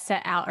know that I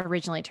set out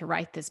originally to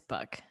write this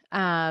book.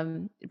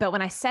 But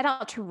when I set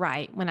out to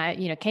write, when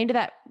I, came to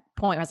that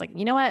point, I was like,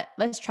 you know what,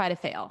 let's try to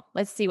fail.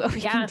 Let's see what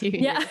we can do.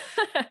 Yeah.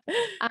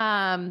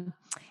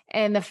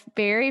 And the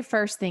very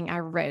first thing I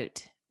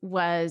wrote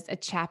was a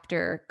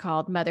chapter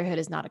called Motherhood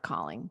is Not a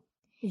Calling.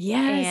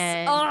 Yes.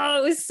 And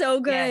it was so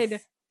good.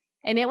 Yes.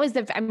 And it was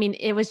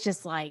it was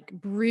just like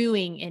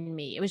brewing in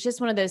me. It was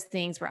just one of those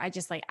things where I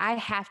just like, I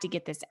have to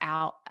get this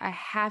out. I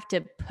have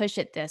to push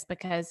at this,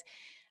 because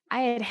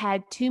I had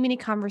had too many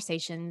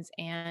conversations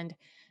and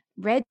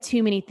read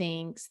too many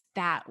things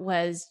that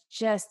was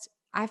just,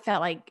 I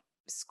felt like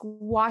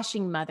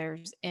squashing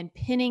mothers and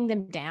pinning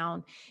them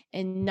down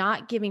and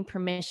not giving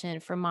permission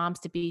for moms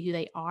to be who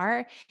they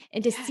are,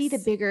 and to see the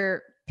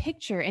bigger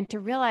picture, and to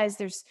realize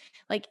there's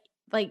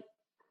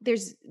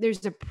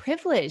there's a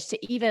privilege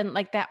to even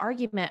like that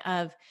argument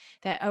of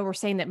that, we're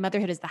saying that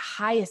motherhood is the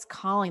highest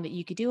calling that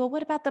you could do. Well,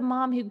 what about the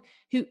mom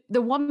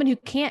the woman who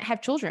can't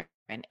have children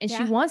and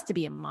she wants to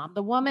be a mom,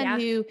 the woman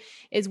who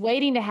is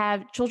waiting to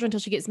have children until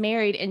she gets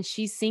married and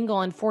she's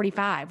single and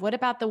 45? What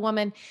about the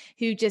woman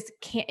who just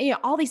can't,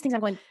 all these things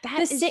I'm going,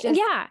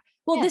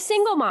 the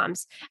single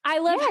moms. I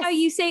love how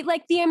you say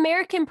like the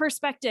American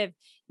perspective.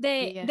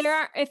 There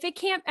are,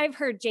 I've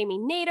heard Jamie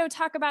Nato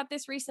talk about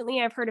this recently.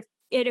 I've heard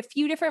it a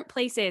few different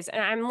places,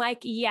 and I'm like,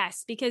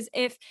 yes, because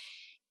if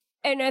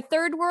in a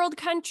third world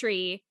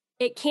country,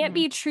 it can't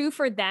be true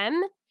for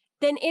them,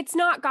 then it's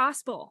not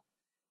gospel.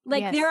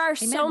 Like there are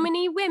so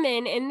many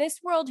women in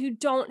this world who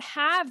don't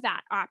have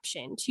that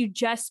option to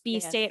just be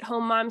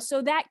stay-at-home moms.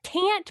 So that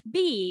can't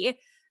be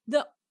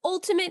the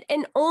ultimate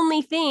and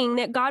only thing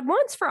that God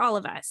wants for all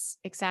of us.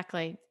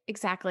 Exactly.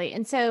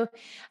 And so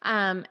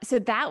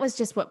that was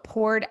just what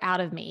poured out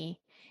of me.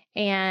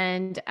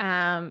 And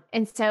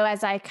so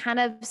as I kind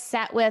of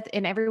sat with,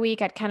 and every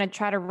week I'd kind of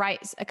try to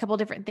write a couple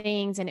different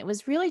things. And it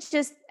was really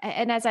just,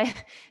 and as I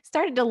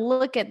started to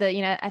look at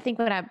I think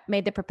when I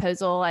made the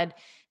proposal, I'd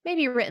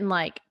maybe written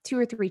like 2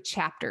 or 3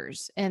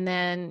 chapters. And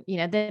then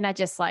I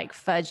just like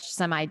fudged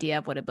some idea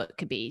of what a book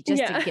could be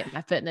just to get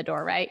my foot in the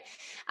door. Right.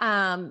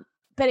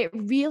 But it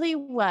really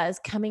was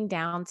coming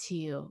down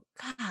to,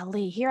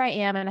 golly, here I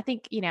am. And I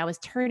think, I was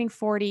turning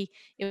 40.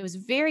 It was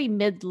very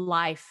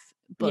midlife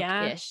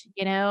bookish,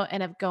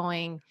 and of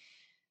going,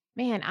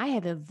 man, I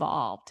have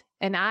evolved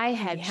and I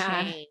have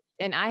changed,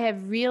 and I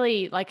have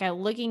really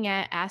looking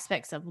at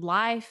aspects of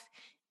life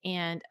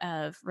and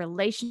of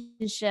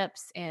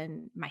relationships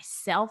and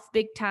myself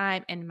big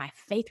time and my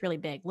faith really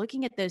big,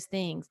 looking at those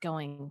things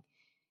going,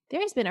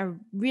 there has been a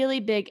really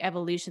big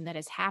evolution that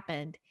has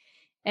happened.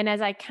 And as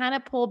I kind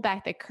of pulled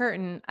back the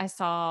curtain, I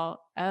saw,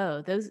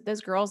 oh,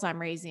 those girls I'm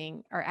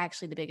raising are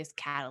actually the biggest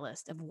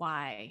catalyst of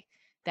why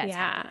that's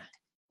happened.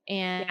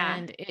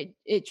 And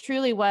it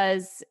truly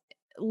was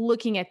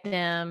looking at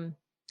them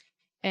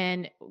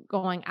and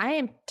going, I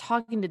am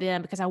talking to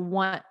them because I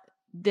want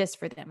this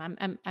for them.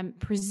 I'm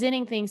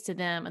presenting things to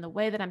them in the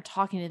way that I'm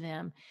talking to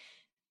them.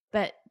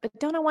 But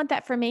don't I want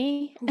that for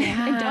me?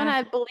 Yeah. And don't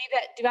I believe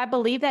that? Do I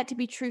believe that to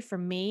be true for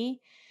me?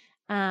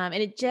 And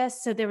it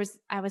just, so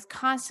I was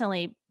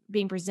constantly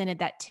being presented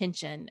that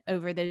tension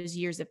over those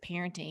years of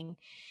parenting.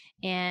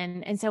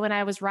 And so when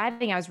I was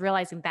writing, I was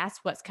realizing that's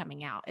what's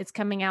coming out. It's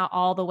coming out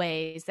all the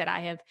ways that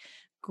I have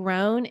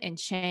grown and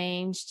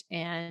changed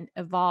and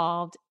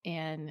evolved.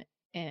 And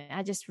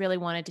I just really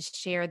wanted to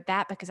share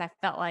that because I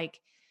felt like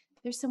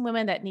there's some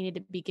women that needed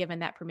to be given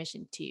that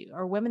permission too,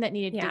 or women that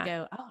needed to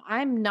go, oh,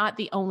 I'm not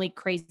the only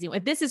crazy one.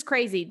 If this is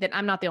crazy, then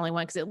I'm not the only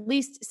one. Cause at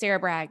least Sarah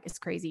Bragg is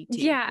crazy too.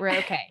 Yeah. We're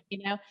okay.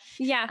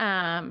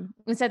 Yeah.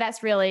 And so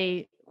that's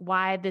really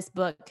why this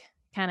book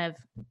kind of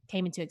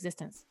came into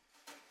existence.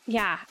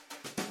 Yeah.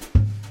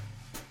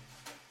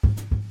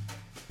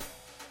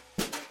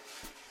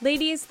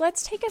 Ladies,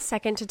 let's take a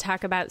second to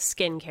talk about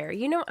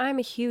skincare. I'm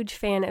a huge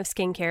fan of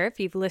skincare. If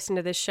you've listened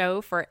to the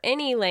show for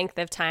any length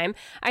of time,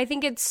 I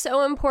think it's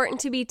so important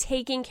to be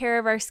taking care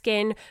of our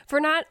skin for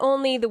not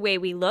only the way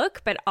we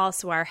look, but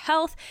also our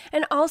health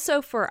and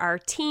also for our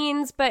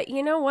teens. But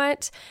you know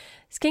what?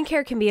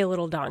 Skincare can be a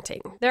little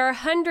daunting. There are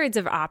hundreds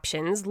of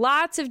options,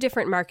 lots of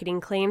different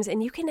marketing claims,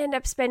 and you can end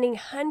up spending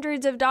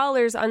hundreds of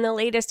dollars on the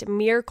latest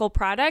miracle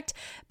product,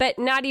 but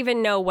not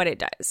even know what it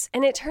does.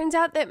 And it turns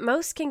out that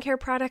most skincare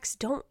products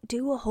don't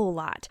do a whole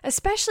lot,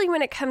 especially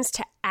when it comes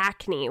to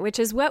acne, which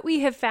is what we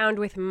have found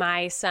with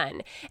my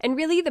son. And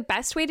really, the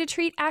best way to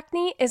treat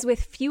acne is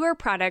with fewer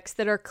products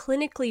that are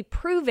clinically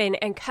proven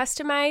and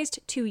customized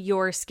to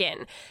your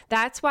skin.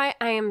 That's why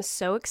I am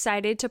so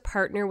excited to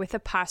partner with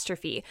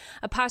Apostrophe.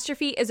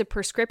 Apostrophe is a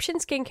prescription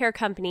skincare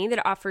company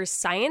that offers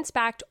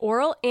science-backed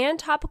oral and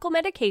topical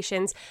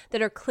medications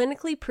that are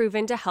clinically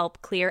proven to help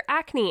clear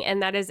acne,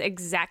 and that is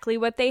exactly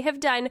what they have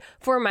done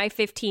for my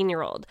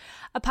 15-year-old.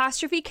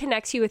 Apostrophe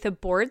connects you with a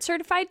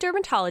board-certified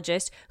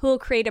dermatologist who will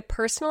create a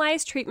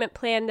personalized treatment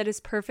plan that is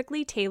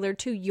perfectly tailored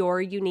to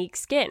your unique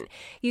skin.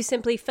 You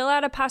simply fill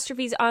out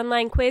Apostrophe's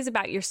online quiz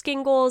about your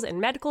skin goals and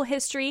medical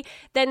history,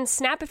 then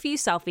snap a few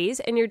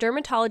selfies, and your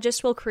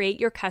dermatologist will create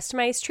your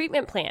customized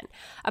treatment plan.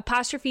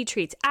 Apostrophe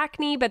treats acne,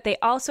 but they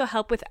also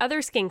help with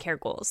other skincare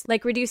goals,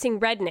 like reducing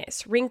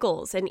redness,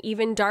 wrinkles, and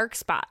even dark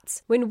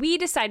spots. When we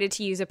decided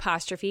to use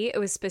Apostrophe, it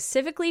was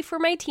specifically for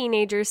my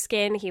teenager's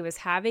skin. He was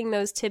having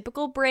those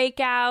typical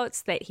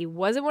breakouts that he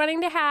wasn't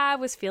wanting to have,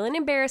 was feeling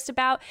embarrassed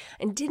about,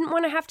 and didn't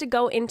want to have to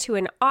go into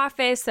an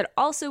office that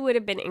also would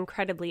have been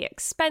incredibly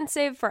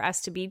expensive for us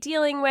to be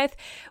dealing with.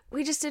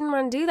 We just didn't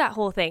want to do that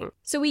whole thing.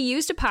 So we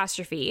used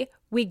Apostrophe.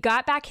 We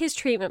got back his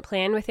treatment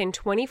plan within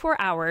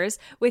 24 hours.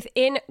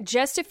 Within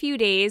just a few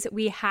days,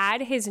 we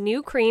had his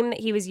new cream that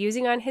he was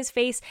using on his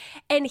face,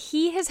 and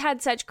he has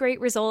had such great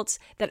results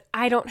that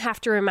I don't have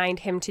to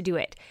remind him to do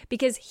it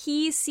because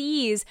he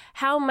sees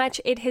how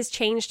much it has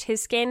changed his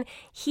skin.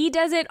 He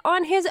does it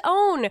on his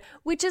own,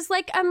 which is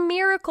like a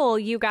miracle,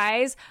 you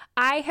guys.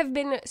 I have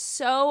been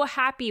so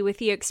happy with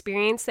the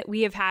experience that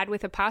we have had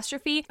with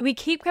Apostrophe. We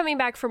keep coming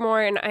back for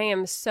more, and I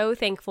am so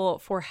thankful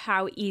for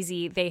how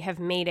easy they have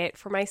made it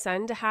for my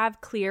son to have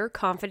clear,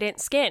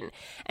 confident skin.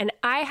 And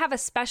I have a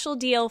special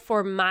deal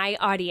for my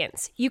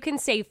audience. You can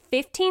save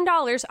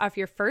 $15 off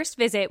your first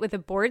visit with a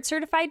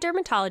board-certified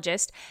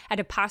dermatologist at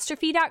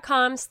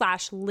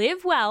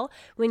apostrophe.com/livewell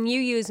when you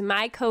use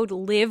my code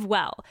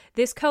LIVEWELL.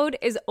 This code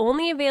is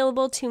only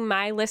available to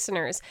my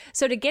listeners.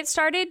 So to get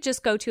started,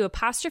 just go to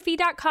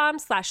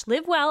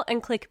apostrophe.com/livewell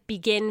and click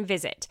begin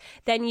visit.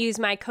 Then use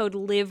my code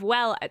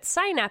LIVEWELL at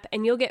sign up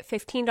and you'll get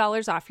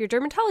 $15 off your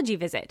dermatology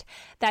visit.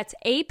 That's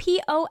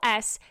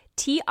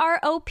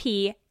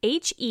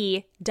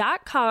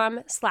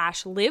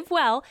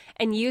apostrophe.com/livewell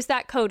and use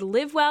that code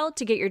LIVEWELL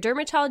to get your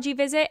dermatology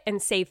visit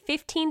and save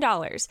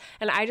 $15.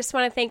 And I just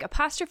want to thank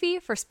Apostrophe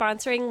for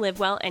sponsoring Live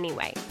Well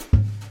anyway.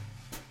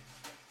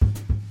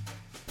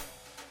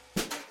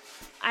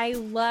 I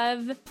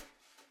love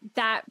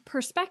that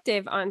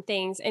perspective on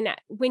things. And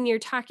when you're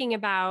talking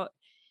about,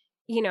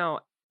 you know,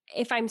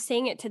 if I'm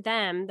saying it to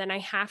them, then I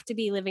have to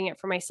be living it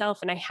for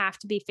myself, and I have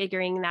to be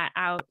figuring that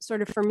out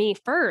sort of for me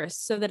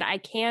first so that I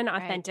can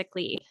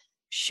authentically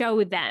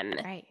show them.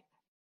 Right.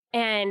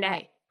 And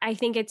I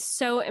think it's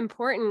so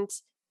important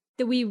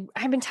that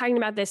I've been talking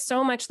about this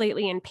so much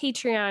lately in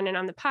Patreon and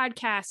on the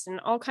podcast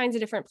and all kinds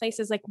of different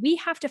places. Like, we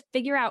have to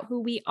figure out who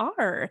we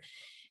are.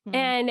 Mm-hmm.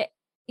 And,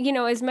 you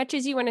know, as much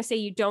as you want to say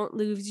you don't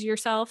lose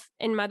yourself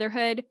in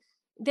motherhood,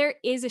 there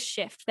is a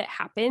shift that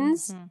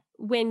happens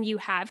when you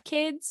have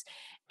kids,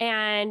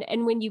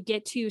 and when you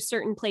get to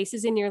certain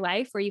places in your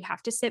life where you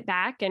have to sit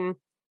back and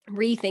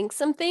rethink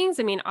some things.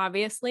 I mean,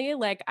 obviously,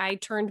 like, I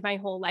turned my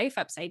whole life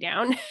upside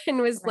down and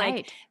was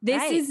like,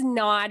 this is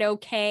not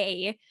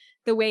okay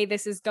the way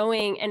this is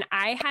going. And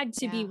I had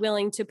to be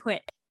willing to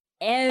put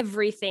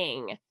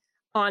everything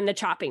on the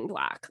chopping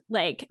block.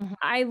 Like,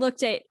 I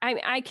looked at,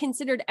 I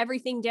considered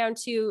everything down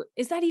to,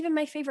 is that even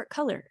my favorite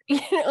color? You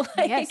know,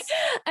 like,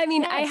 I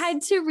mean, I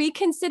had to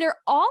reconsider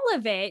all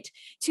of it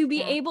to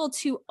be able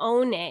to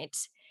own it.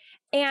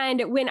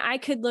 And when I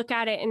could look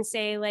at it and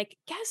say, like,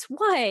 guess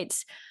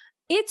what?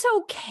 It's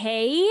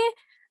okay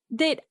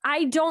that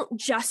I don't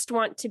just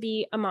want to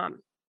be a mom.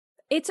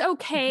 It's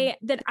okay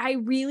that I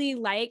really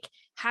like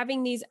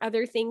having these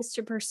other things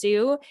to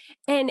pursue.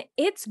 And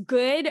it's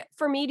good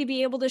for me to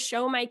be able to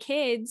show my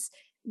kids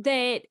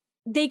that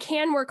they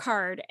can work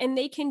hard and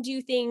they can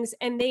do things,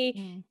 and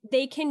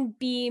they can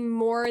be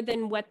more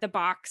than what the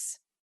box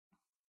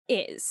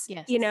is.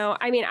 You know,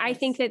 I mean, I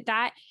think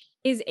that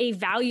is a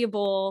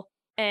valuable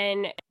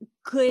and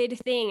good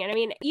thing. And I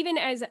mean, even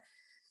as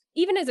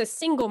a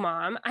single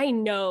mom, I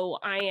know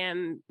I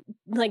am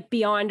like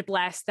beyond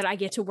blessed that I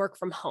get to work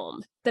from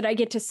home, that I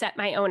get to set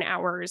my own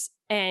hours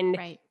and,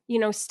 you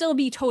know, still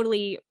be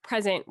totally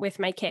present with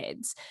my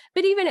kids.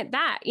 But even at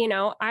that, you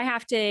know, I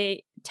have to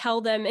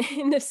tell them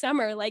in the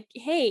summer, like,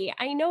 hey,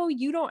 I know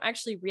you don't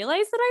actually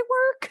realize that I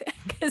work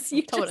because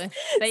you just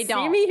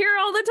see me here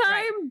all the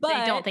time, but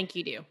they don't think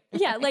you do.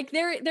 Yeah, like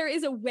there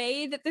is a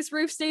way that this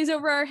roof stays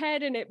over our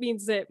head, and it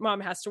means that mom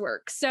has to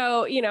work.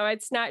 So, you know,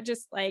 it's not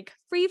just like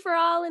free for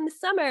all in the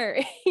summer,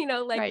 you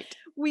know, like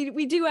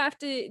we do have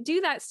to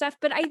do that stuff.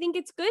 But I think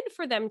it's good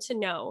for them to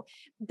know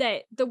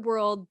that the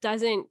world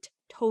doesn't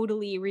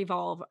totally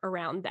revolve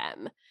around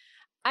them.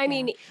 I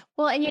mean,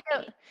 well, and you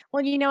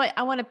know what?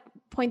 I want to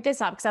point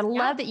this out because I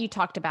love that you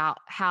talked about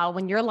how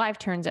when your life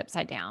turns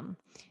upside down,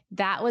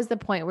 that was the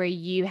point where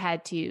you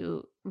had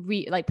to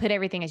put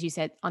everything, as you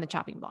said, on the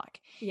chopping block.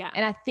 Yeah.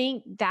 And I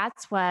think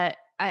that's what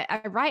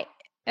I write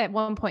at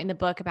one point in the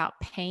book about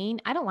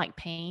pain. I don't like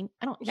pain.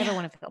 I don't ever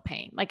want to feel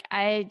pain. Like,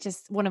 I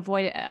just want to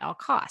avoid it at all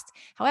costs.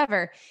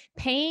 However,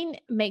 pain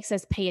makes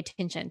us pay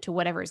attention to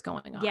whatever is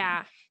going on.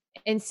 Yeah.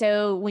 And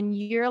so when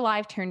your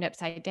life turned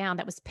upside down,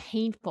 that was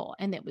painful,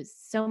 and it was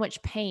so much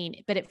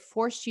pain, but it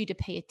forced you to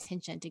pay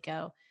attention, to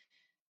go,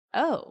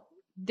 oh,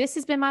 this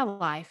has been my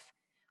life.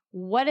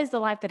 What is the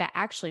life that I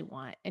actually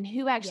want, and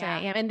who actually I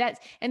am?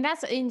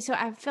 And so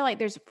I feel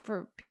like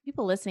for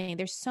people listening,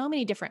 there's so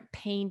many different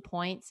pain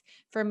points.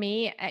 For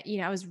me, you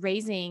know, I was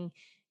raising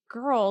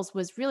girls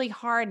was really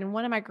hard. And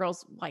one of my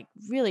girls like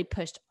really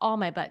pushed all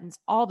my buttons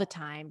all the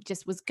time,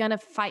 just was going to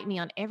fight me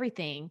on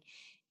everything.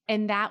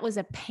 And that was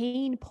a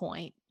pain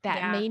point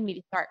that made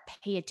me start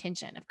pay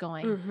attention, of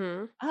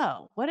going,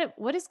 oh,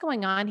 what is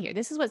going on here?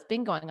 This is what's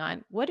been going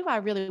on. What do I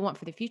really want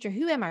for the future?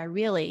 Who am I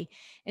really?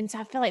 And so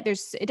I feel like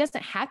it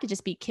doesn't have to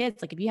just be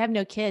kids. Like, if you have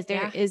no kids,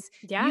 I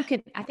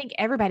think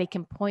everybody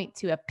can point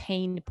to a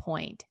pain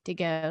point to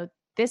go,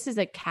 this is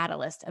a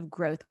catalyst of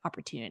growth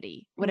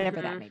opportunity,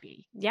 whatever that may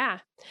be. Yeah.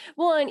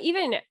 Well, and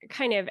even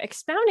kind of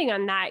expounding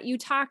on that, you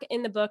talk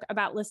in the book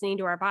about listening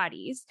to our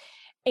bodies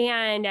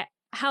and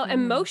how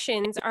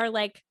emotions are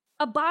like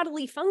a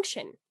bodily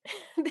function.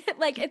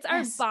 Like, it's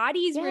our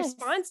body's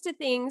response to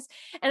things.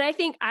 And I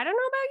think, I don't know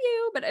about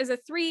you, but as a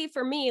 3,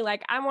 for me,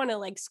 like, I want to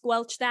like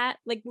squelch that.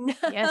 Like,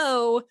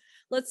 no,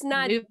 let's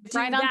not move do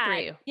right that. on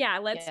through. Yeah.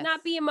 Let's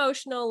not be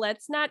emotional.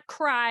 Let's not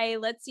cry.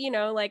 Let's, you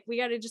know, like, we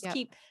got to just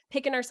keep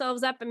picking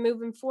ourselves up and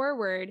moving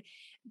forward.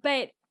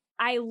 But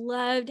I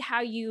loved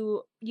how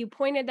you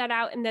pointed that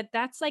out, and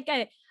that's like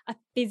a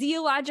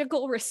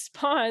physiological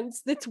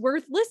response that's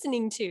worth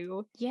listening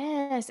to.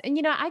 Yes. And,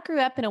 you know, I grew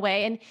up in a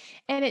way,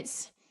 and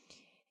it's,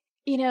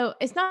 you know,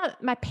 it's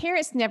not, my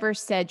parents never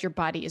said your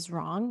body is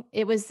wrong.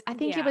 It was, I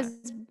think it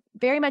was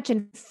very much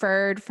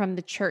inferred from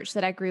the church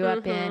that I grew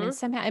up in, and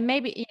somehow, and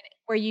maybe, you know,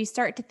 where you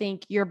start to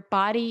think your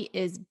body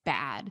is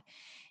bad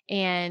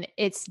and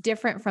it's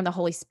different from the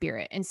Holy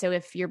Spirit. And so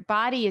if your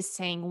body is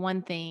saying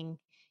one thing,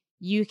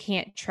 you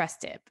can't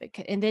trust it.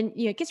 And then,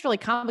 you know, it gets really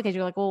complicated.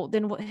 You're like, well,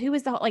 then who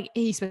is like,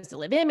 he's supposed to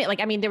live in me?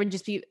 Like, I mean, there would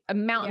just be a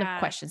mountain of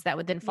questions that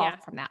would then fall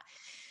from that.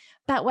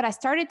 But what I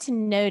started to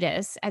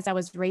notice as I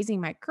was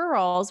raising my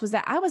girls was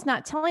that I was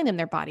not telling them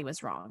their body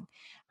was wrong.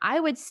 I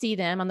would see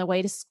them on the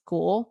way to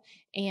school,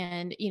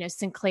 and, you know,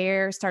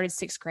 Sinclair started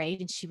 6th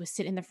grade, and she was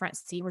sitting in the front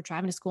seat. We're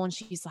driving to school, and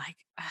she's like,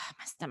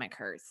 my stomach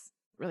hurts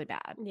really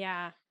bad.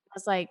 Yeah. I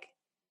was like,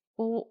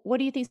 well, what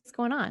do you think is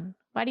going on?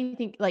 Why do you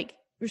think, like,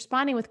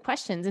 responding with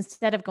questions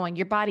instead of going,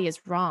 your body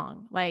is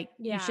wrong. Like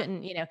you Yeah.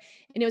 shouldn't, and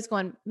it was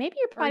going, maybe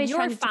your Or body's you're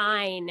trying to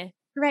fine.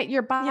 right.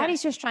 Your Yeah.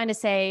 body's just trying to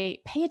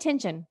say, pay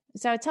attention.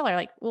 So I would tell her,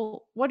 like,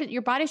 well,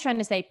 your body's trying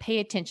to say, pay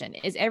attention.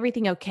 Is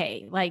everything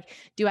okay? Like,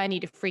 do I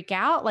need to freak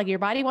out? Like, your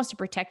body wants to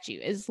protect you.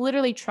 It's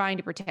literally trying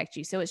to protect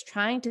you. So it's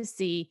trying to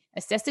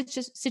assess the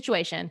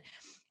situation.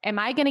 Am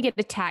I going to get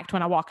attacked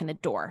when I walk in the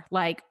door?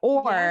 Like,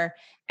 or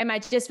am I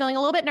just feeling a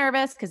little bit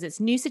nervous because it's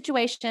new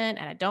situation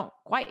and I don't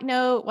quite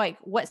know like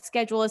what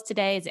schedule is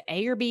today? Is it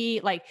A or B?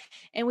 Like,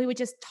 and we would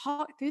just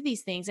talk through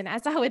these things. And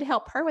as I would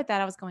help her with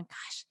that, I was going,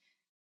 gosh,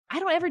 I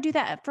don't ever do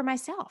that for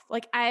myself.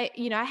 Like I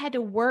had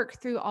to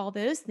work through all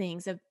those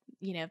things of,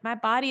 if my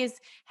body is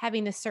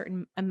having this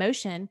certain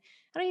emotion,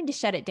 I don't need to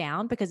shut it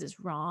down because it's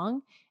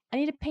wrong. I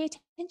need to pay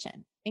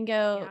attention and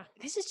go,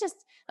 this is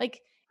just like,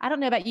 I don't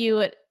know about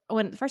you.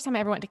 When the first time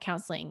I ever went to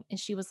counseling and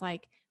she was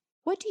like,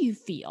 what do you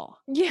feel?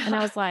 Yeah. And I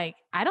was like,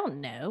 I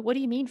don't know. What do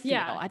you mean feel?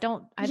 Yeah. I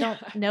don't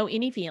know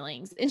any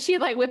feelings. And she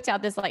like whipped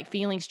out this like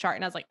feelings chart.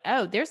 And I was like,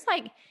 oh, there's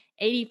like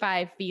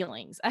 85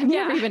 feelings. I've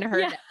never even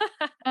heard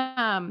that.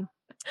 And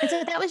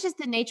so that was just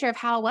the nature of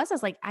how it was. I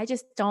was like, I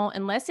just don't,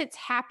 unless it's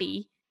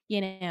happy,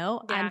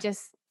 I'm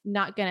just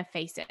not going to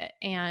face it.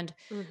 And,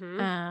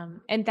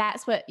 and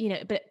that's what,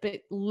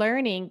 but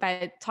learning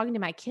by talking to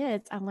my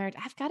kids, I learned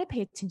I've got to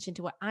pay attention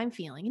to what I'm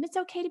feeling, and it's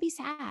okay to be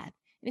sad.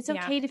 And it's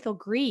okay to feel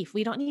grief.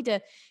 We don't need to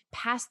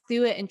pass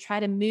through it and try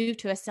to move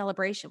to a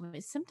celebration.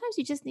 Sometimes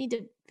you just need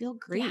to feel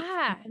grief.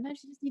 Yeah.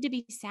 Sometimes you just need to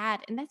be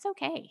sad, and that's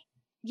okay.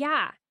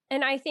 Yeah.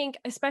 And I think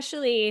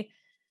especially,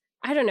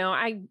 I don't know,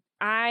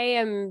 I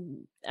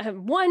am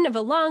one of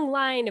a long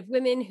line of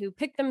women who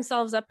picked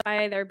themselves up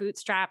by their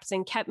bootstraps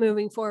and kept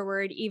moving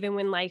forward, even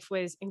when life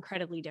was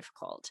incredibly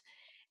difficult.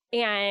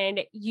 And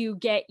you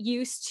get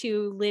used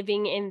to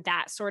living in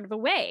that sort of a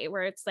way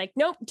where it's like,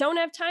 nope, don't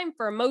have time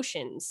for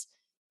emotions.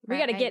 We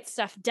got to get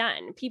stuff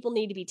done. People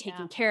need to be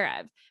taken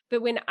care of.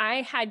 But when I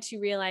had to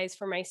realize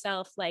for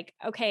myself, like,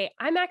 okay,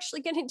 I'm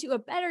actually going to do a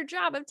better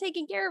job of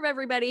taking care of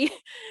everybody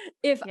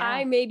if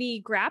I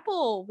maybe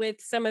grapple with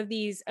some of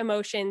these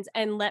emotions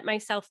and let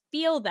myself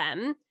feel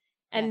them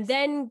and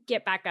then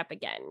get back up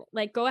again.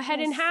 Like, go ahead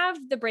and have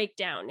the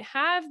breakdown,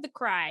 have the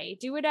cry,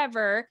 do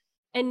whatever,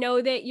 and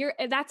know that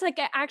that's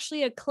like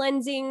actually a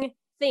cleansing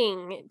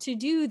thing to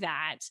do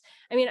that.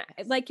 I mean,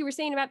 like you were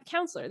saying about the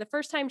counselor, the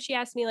first time she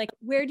asked me, like,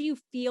 where do you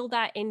feel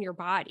that in your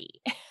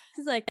body?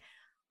 It's like,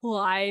 well,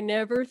 I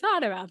never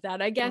thought about that.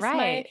 I guess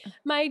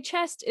my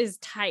chest is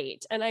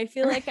tight and I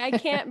feel like I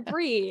can't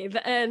breathe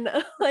and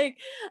like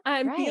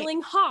I'm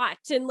feeling hot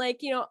and like,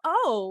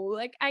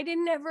 like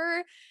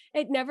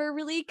it never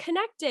really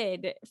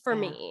connected for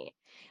me.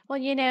 Well,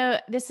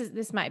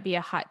 this might be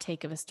a hot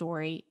take of a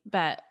story,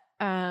 but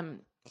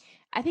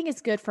I think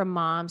it's good for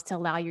moms to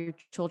allow your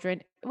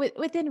children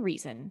within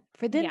reason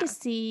for them to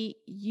see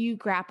you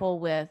grapple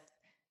with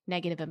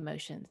negative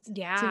emotions.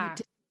 Yeah.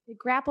 To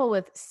grapple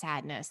with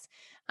sadness.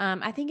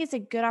 I think it's a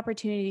good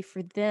opportunity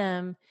for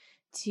them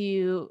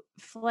to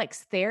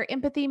flex their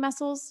empathy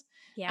muscles.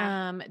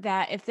 Yeah.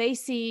 That if they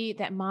see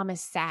that mom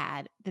is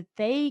sad, that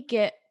they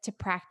get to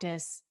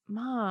practice,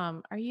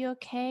 Mom, are you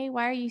okay?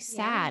 Why are you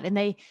sad?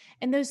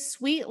 And those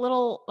sweet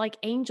little like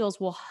angels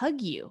will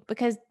hug you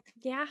because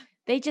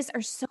they just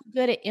are so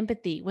good at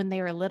empathy when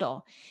they were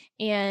little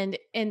and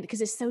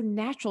because it's so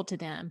natural to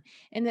them.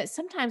 And that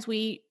sometimes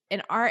we,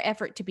 in our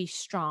effort to be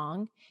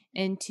strong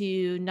and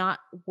to not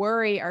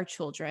worry our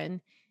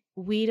children,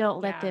 we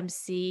don't let them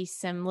see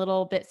some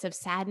little bits of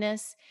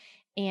sadness.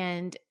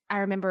 And I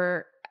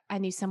remember I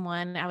knew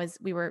someone,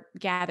 we were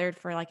gathered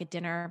for like a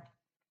dinner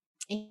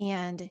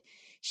and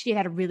she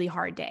had a really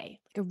hard day.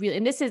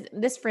 And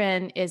this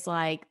friend is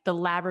like the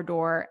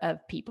Labrador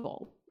of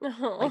people.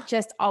 Like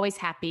just always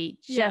happy,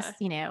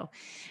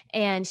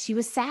 and she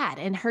was sad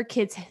and her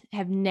kids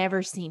have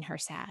never seen her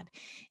sad.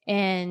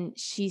 And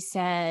she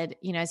said,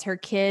 as her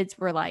kids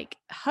were like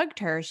hugged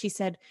her, she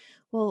said,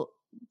 well,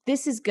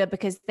 this is good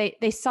because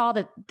they saw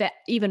that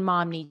even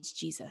mom needs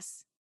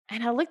Jesus.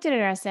 And I looked at her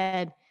and I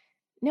said,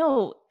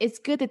 no, it's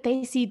good that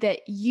they see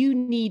that you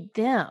need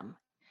them.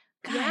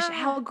 Gosh,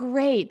 how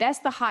great. That's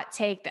the hot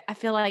take that I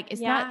feel like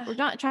we're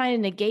not trying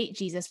to negate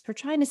Jesus. We're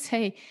trying to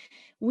say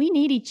we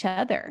need each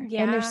other.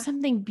 Yeah. And there's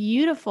something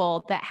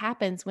beautiful that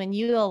happens when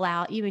you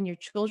allow even your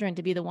children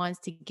to be the ones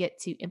to get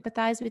to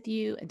empathize with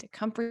you and to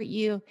comfort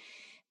you,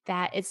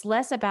 that it's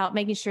less about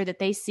making sure that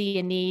they see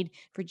a need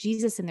for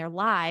Jesus in their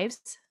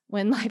lives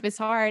when life is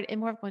hard and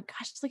more of going,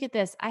 gosh, look at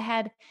this. I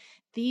had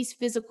these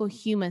physical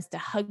humans to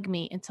hug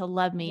me and to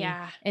love me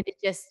and to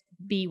just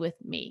be with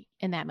me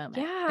in that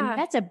moment. And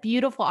that's a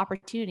beautiful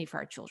opportunity for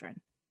our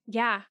children.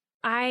 Yeah,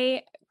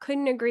 I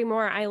couldn't agree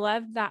more. I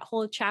love that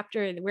whole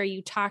chapter where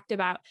you talked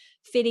about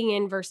fitting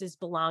in versus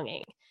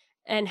belonging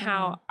and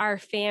how our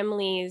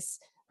families,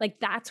 like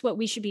that's what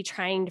we should be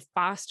trying to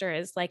foster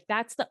is like,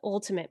 that's the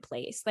ultimate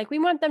place. Like we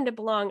want them to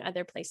belong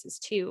other places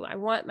too. I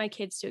want my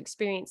kids to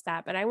experience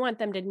that, but I want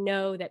them to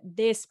know that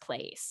this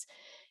place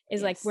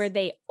is like where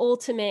they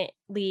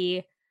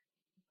ultimately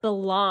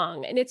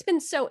belong. And it's been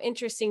so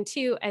interesting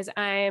too, as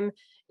I'm,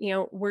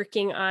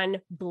 working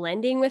on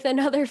blending with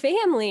another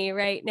family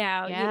right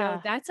now. Yeah.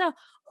 That's a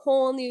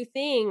whole new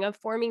thing of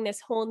forming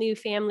this whole new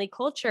family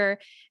culture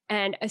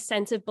and a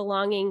sense of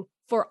belonging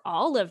for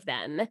all of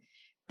them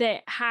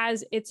that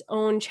has its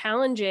own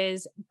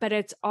challenges, but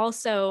it's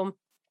also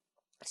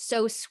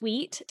so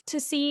sweet to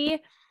see.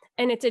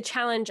 And it's a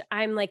challenge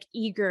I'm like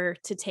eager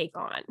to take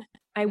on.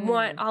 I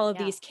want all of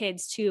these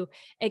kids to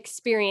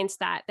experience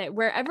that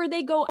wherever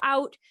they go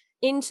out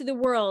into the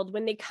world,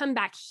 when they come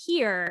back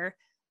here,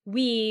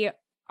 we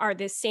are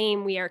the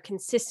same. We are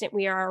consistent.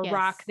 We are a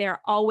rock. They're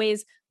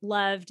always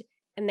loved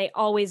and they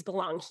always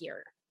belong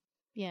here.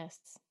 Yes.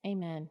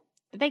 Amen.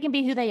 They can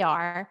be who they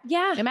are.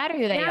 Yeah. No matter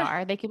who they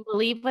are, they can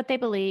believe what they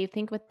believe,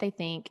 think what they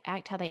think,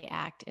 act how they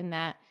act, and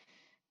that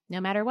no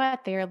matter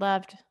what, they're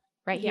loved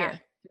right here.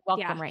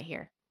 Welcome right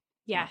here.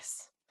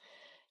 Yes.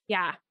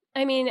 Yeah.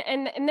 I mean,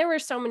 and there were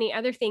so many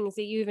other things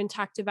that you even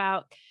talked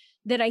about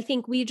that I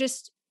think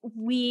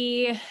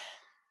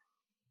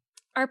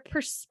our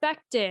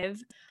perspective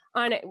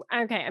on it.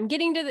 Okay. I'm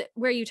getting to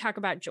where you talk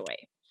about joy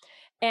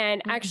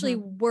and actually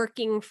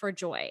working for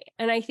joy.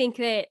 And I think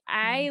that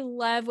I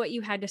love what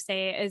you had to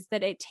say is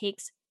that it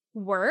takes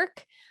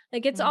work.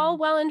 Like it's all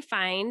well and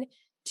fine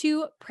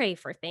to pray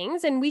for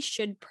things, and we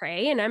should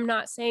pray. And I'm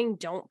not saying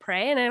don't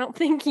pray. And I don't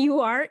think you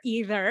are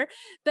either,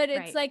 but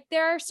it's like,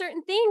 there are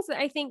certain things that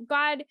I think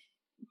God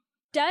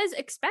does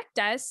expect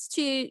us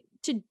to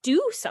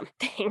do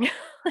something.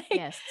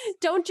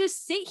 Don't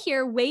just sit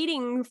here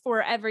waiting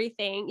for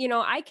everything.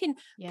 I can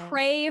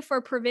pray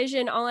for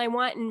provision all I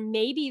want, and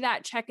maybe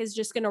that check is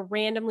just going to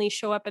randomly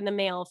show up in the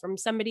mail from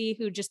somebody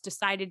who just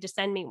decided to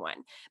send me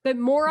one. But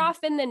more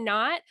often than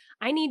not,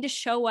 I need to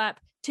show up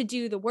to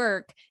do the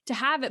work, to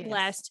have it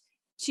blessed,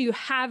 to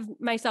have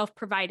myself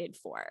provided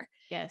for.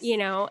 Yeah.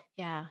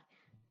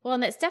 Well,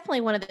 and it's definitely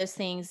one of those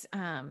things.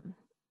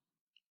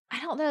 I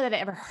don't know that I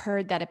ever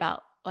heard that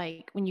about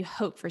like when you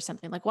hope for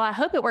something like, well, I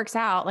hope it works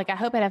out. Like, I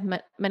hope I have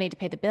money to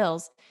pay the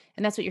bills.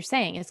 And that's what you're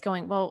saying. It's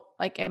going, well,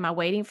 like, am I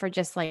waiting for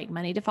just like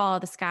money to fall out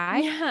of the sky?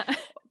 Yeah.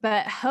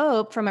 But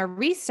hope from a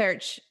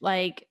research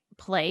like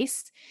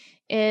place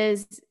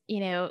is,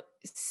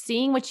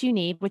 seeing what you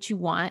need, what you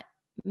want,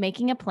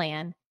 making a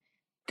plan,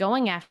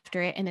 going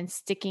after it, and then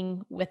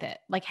sticking with it.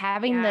 Like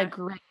having the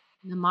grit,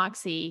 the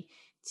moxie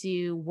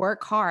to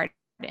work hard.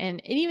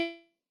 And even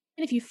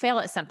if you fail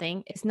at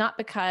something, it's not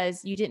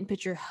because you didn't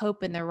put your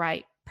hope in the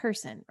right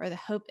person or the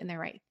hope in the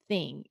right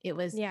thing. It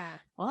was, well,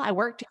 I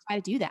worked to try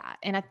to do that.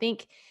 And I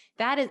think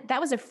that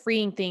was a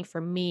freeing thing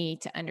for me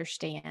to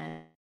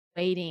understand,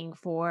 waiting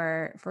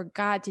for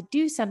God to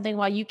do something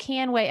while you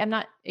can wait. I'm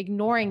not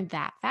ignoring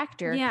that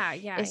factor.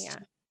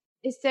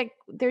 It's like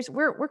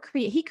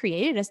he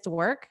created us to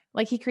work.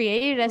 Like he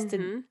created us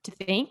to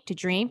think, to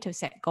dream, to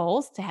set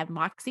goals, to have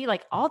moxie,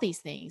 like all these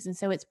things. And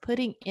so it's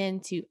putting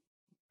into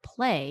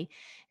play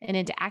and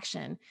into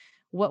action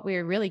what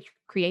we're really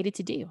created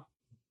to do.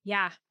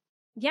 Yeah.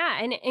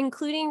 And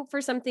including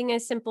for something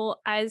as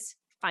simple as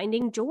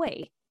finding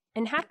joy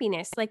and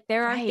happiness. Like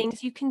there are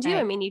things you can do.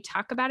 I mean, you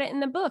talk about it in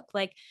the book,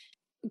 like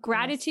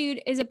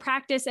gratitude is a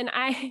practice. And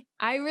I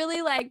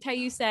really liked how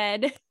you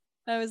said,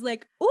 I was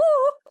like,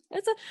 ooh,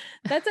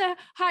 that's a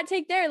hot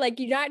take there. Like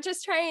you're not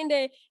just trying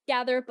to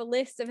gather up a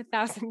list of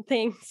 1,000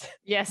 things.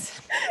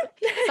 Yes.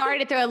 Sorry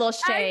to throw a little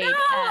shade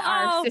at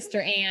our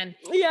sister Anne.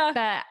 Yeah.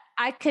 But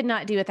I could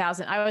not do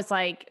 1,000. I was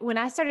like, when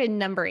I started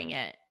numbering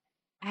it,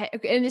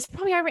 and it's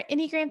probably our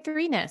Enneagram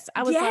 3-ness.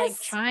 I was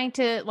like trying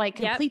to like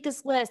complete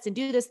this list and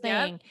do this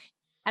thing.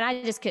 And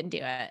I just couldn't do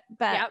it.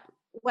 But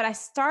what I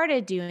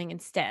started doing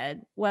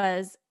instead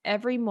was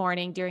every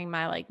morning during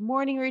my like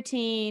morning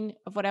routine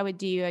of what I would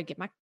do, I'd get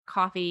my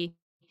coffee,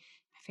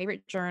 my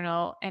favorite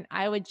journal, and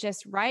I would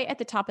just write at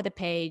the top of the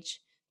page,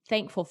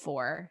 thankful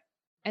for.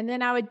 And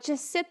then I would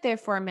just sit there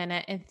for a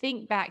minute and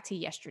think back to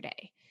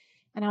yesterday.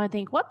 And I would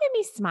think, what made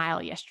me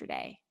smile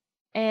yesterday?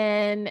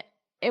 And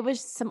it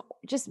was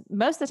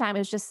most of the time, it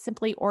was just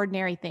simply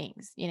ordinary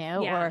things,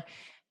 or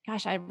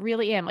gosh, I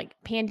really am like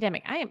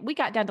pandemic. We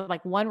got down to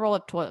like one roll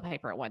of toilet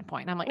paper at one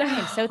point. And I'm like, I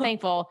am so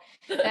thankful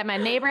that my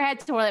neighbor had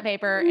toilet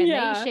paper and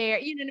they share,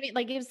 you know what I mean?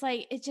 Like, it was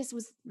like, it just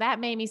was, that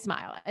made me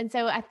smile. And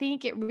so I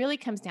think it really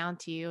comes down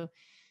to,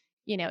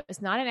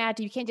 it's not an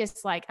attitude. You can't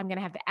just like, I'm going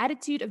to have the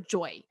attitude of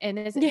joy. And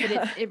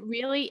but it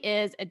really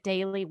is a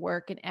daily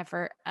work and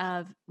effort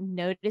of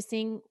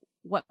noticing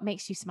what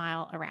makes you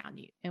smile around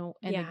you and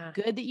the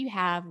good that you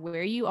have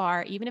where you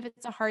are, even if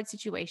it's a hard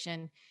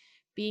situation,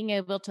 being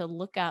able to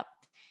look up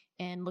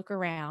and look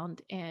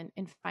around and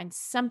find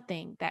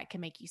something that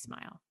can make you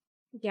smile.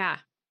 Yeah.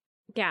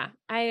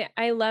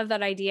 I love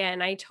that idea.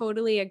 And I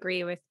totally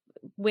agree with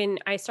when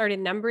I started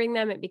numbering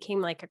them, it became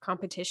like a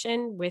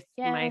competition with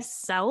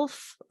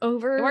myself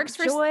over it works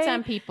joy. For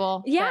some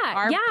people.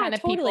 Our kind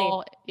of totally.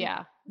 People.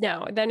 Yeah.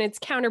 No, then it's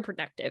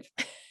counterproductive.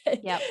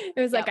 It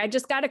was like, I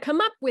just got to come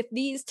up with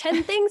these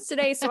 10 things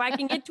today so I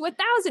can get to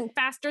 1,000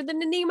 faster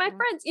than any of my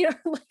friends,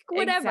 like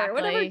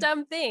whatever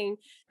dumb thing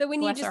that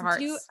when you just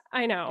do,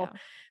 I know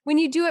when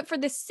you do it for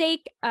the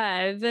sake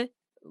of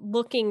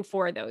looking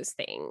for those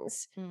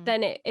things,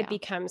 then it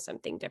becomes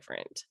something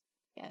different.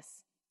 Yes.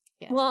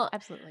 Well,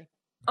 absolutely.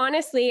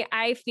 Honestly,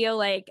 I feel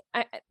like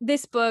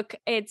this book,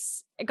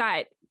 it's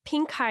got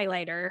pink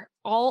highlighter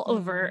all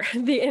over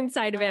the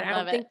inside of it. I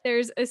don't think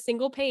there's a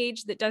single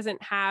page that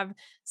doesn't have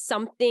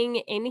something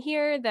in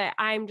here that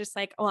I'm just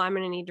like, oh, I'm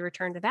going to need to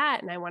return to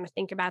that. And I want to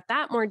think about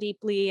that more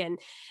deeply. And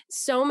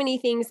so many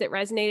things that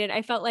resonated.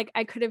 I felt like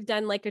I could have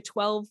done like a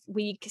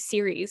 12-week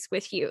series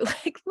with you.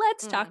 Like,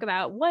 let's talk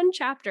about one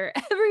chapter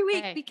every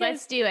week, because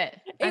let's do it.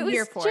 I'm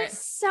here for it.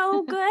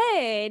 So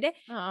good.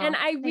 And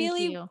I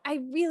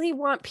really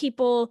want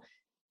people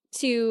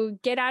to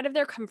get out of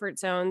their comfort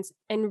zones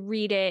and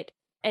read it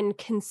and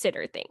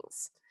consider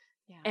things.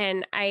 Yeah.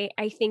 And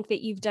I think that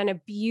you've done a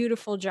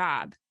beautiful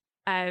job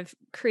of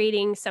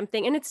creating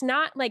something. And it's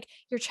not like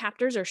your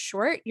chapters are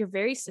short. You're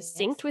very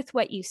succinct with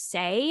what you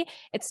say.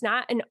 It's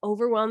not an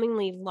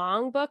overwhelmingly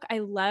long book. I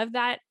love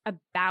that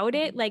about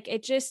it. Like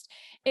it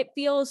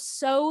feels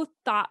so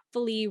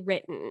thoughtfully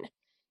written.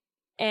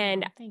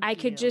 And I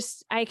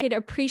could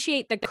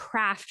appreciate the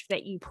craft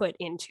that you put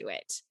into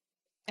it.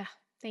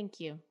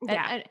 Thank you.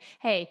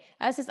 Hey,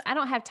 I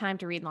don't have time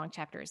to read long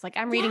chapters. Like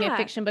I'm reading a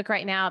fiction book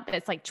right now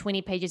that's like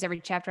 20 pages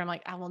every chapter. I'm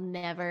like, I will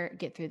never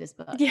get through this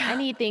book. Yeah. I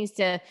need things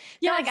to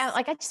feel like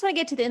I just want to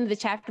get to the end of the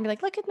chapter and be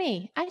like, look at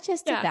me. I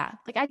just did that.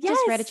 Like I just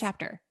read a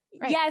chapter.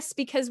 Right. Yes,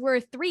 because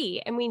we're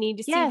 3 and we need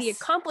to see the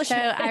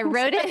accomplishment. So I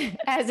wrote it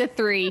as a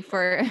 3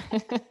 for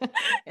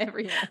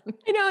everyone.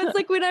 It's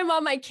like when I'm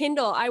on my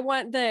Kindle, I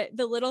want the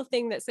little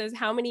thing that says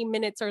how many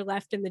minutes are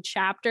left in the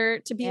chapter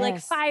to be like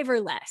 5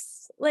 or less.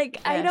 Like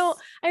I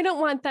don't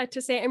want that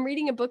to say I'm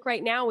reading a book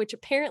right now, which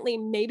apparently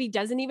maybe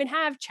doesn't even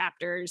have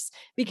chapters,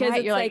 because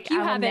it's like you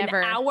have an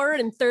hour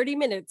and 30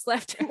 minutes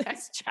left in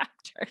this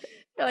chapter.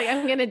 You're like,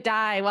 I'm going to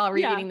die while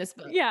reading this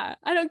book. Yeah.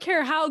 I don't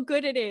care how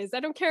good it is.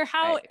 I don't care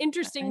how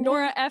interesting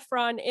Nora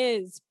Ephron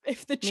is.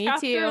 If the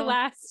chapter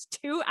lasts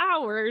 2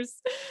 hours,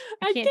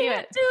 I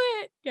can't do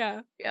it.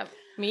 Yeah. Yep.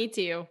 Me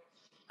too.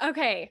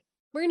 Okay.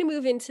 We're going to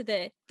move into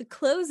the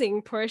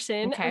closing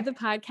portion of the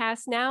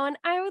podcast now. And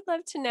I would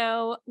love to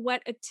know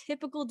what a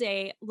typical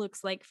day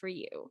looks like for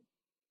you.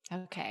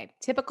 Okay.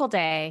 Typical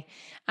day.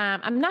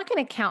 I'm not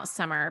going to count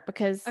summer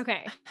because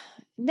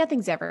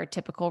nothing's ever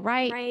typical,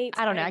 right? Right.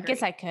 I don't know. I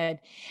guess I could.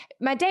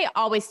 My day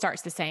always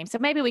starts the same. So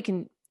maybe we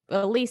can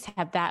at least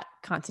have that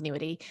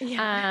continuity.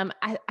 Yeah.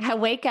 I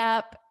wake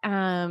up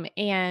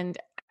and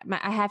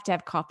I have to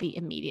have coffee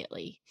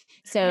immediately.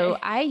 So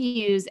I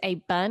use a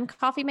Bun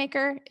coffee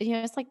maker.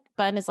 It's like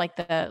Bun is like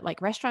the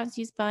restaurants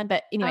use Bun,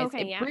 but anyways,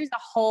 it brews a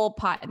whole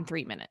pot in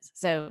 3 minutes.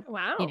 So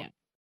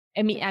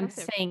I'm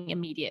saying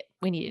immediate.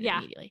 We need it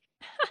immediately.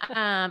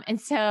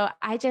 And so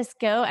I just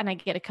go and I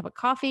get a cup of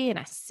coffee and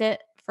I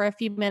sit for a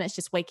few minutes,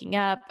 just waking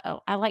up.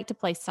 I like to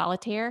play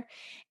solitaire.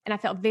 And I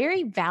felt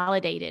very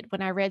validated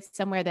when I read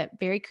somewhere that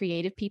very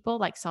creative people,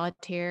 like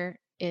solitaire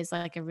is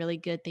like a really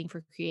good thing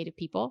for creative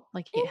people.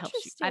 Like it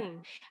helps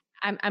you.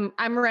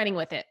 I'm running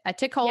with it. I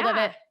took hold of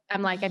it.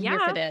 I'm like, I'm here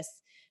for this.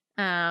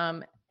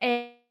 And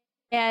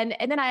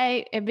then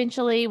I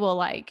eventually will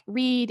like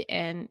read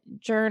and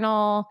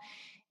journal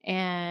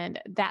and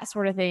that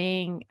sort of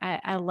thing.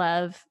 I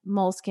love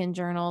moleskin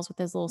journals with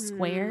those little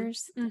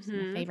squares. That's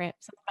my favorite.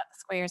 Something about the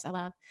squares I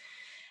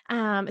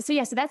love.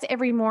 So that's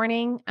every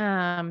morning.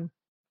 And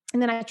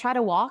then I try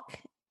to walk.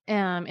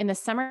 In the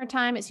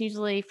summertime, it's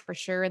usually for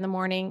sure in the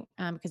morning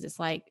because it's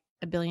like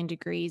 1 billion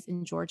degrees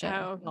in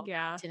Georgia.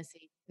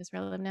 Tennessee. That's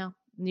where I live now.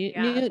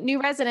 New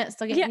resident,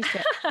 still getting used to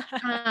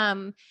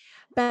it.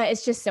 But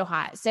it's just so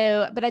hot.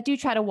 But I do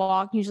try to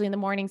walk usually in the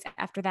mornings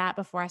after that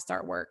before I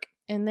start work.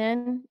 And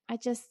then I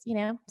just,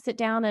 sit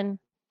down and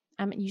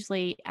I'm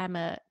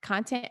a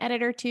content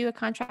editor too, a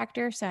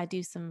contractor. So I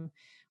do some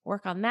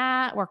work on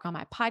that, work on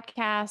my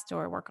podcast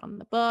or work on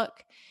the book.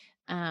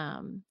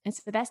 And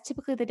so that's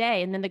typically the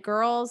day. And then the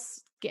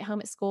girls get home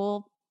at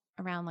school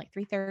around like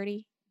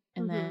 3:30.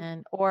 And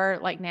then, or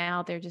like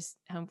now they're just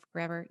home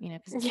forever,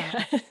 cause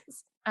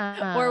it's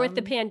or with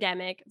the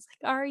pandemic, it's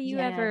like, are you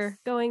ever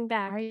going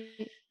back?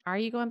 Are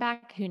you going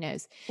back? Who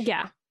knows?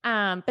 Yeah.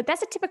 But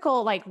that's a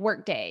typical like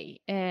work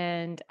day.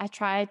 And I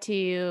try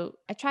to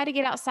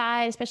get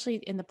outside, especially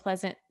in the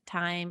pleasant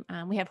time.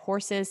 We have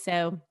horses.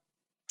 So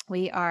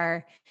we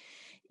are,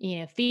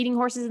 feeding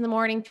horses in the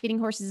morning, feeding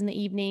horses in the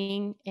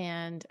evening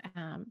and,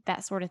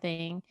 that sort of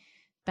thing.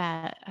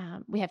 But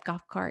we have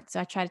golf carts. So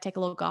I try to take a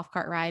little golf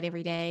cart ride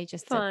every day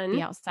just to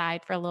be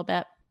outside for a little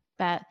bit.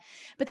 But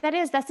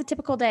that's a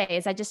typical day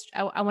is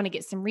I want to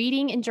get some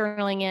reading and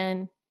journaling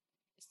in,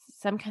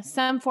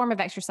 some form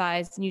of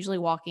exercise, and usually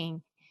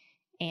walking,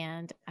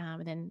 and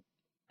then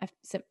a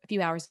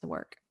few hours of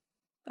work.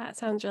 That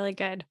sounds really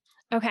good.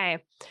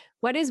 Okay.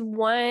 What is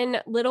one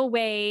little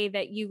way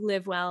that you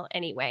live well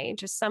anyway?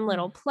 Just some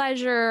little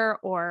pleasure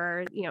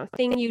or,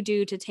 thing you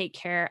do to take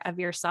care of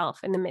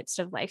yourself in the midst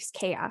of life's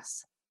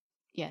chaos?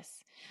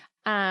 Yes.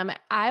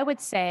 I would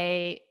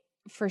say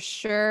for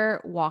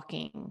sure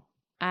walking.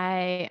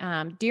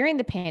 During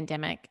the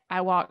pandemic,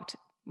 I walked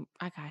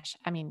I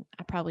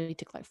probably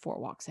took like 4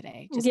 walks a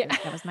day.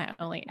 That was my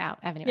only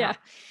avenue out.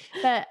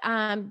 But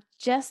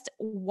just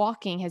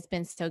walking has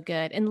been so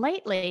good. And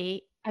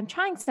lately I'm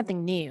trying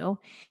something new,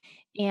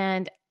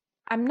 and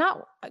I'm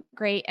not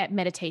great at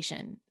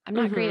meditation. I'm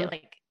not great at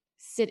like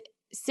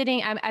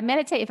sitting. I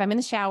meditate if I'm in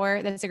the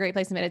shower. That's a great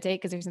place to meditate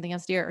because there's something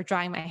else to do, or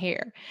drying my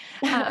hair.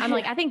 I'm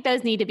like, I think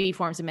those need to be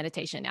forms of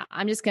meditation now.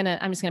 I'm just gonna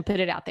put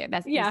it out there.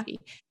 That's easy.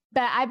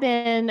 But I've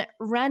been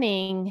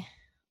running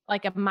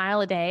like a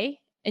mile a day,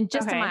 and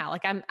just a mile.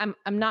 Like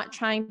I'm not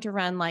trying to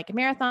run like a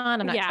marathon.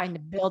 I'm not trying to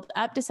build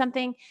up to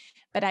something,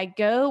 but I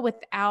go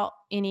without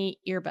any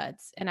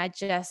earbuds and I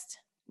just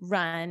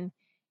run.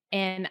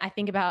 And I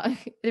think about,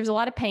 there's a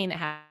lot of pain that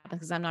happens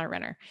because I'm not a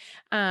runner.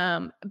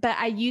 But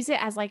I use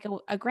it as like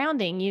a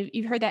grounding.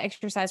 You've heard that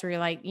exercise where you're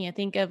like,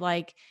 think of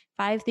like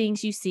 5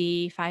 things you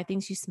see, 5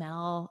 things you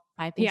smell,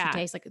 5 things you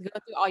taste, like go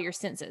through all your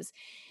senses.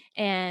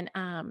 And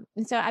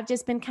so I've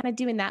just been kind of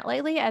doing that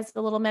lately as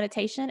a little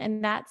meditation.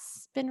 And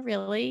that's been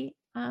really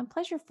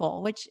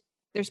pleasureful, which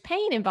there's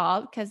pain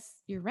involved because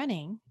you're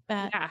running,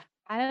 but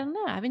I don't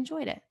know. I've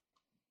enjoyed it.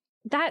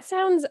 That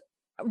sounds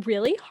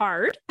really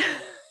hard.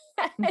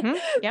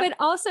 But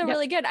also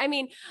really good. I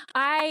mean,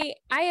 I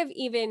have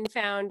even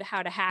found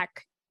how to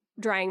hack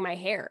drying my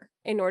hair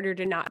in order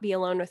to not be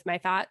alone with my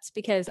thoughts,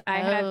 because I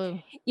have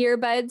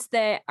earbuds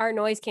that are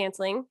noise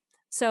canceling.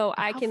 So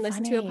I can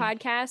listen to a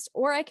podcast,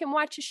 or I can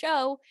watch a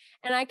show,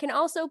 and I can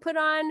also put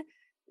on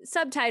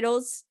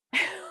subtitles.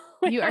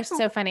 You are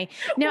so funny.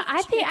 No,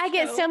 I think I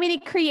get so many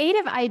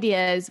creative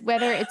ideas,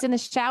 whether it's in the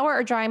shower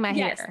or drying my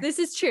hair. This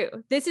is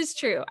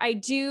true. I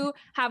do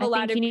have a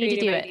lot of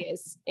creative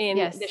ideas in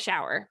the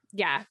shower.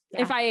 Yeah.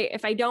 If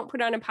I don't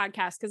put on a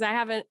podcast, because I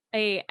have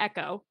a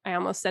Echo. I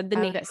almost said the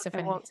name. That's so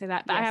funny. I won't say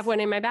that, but I have one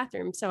in my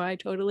bathroom. So I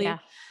totally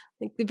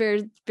think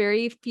there's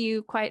very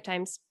few quiet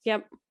times.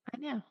 Yep.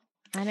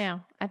 I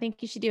know. I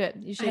think you should do it.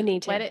 You should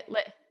let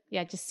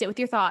it. Just sit with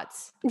your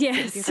thoughts. Yes.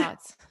 Sit with your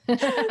thoughts.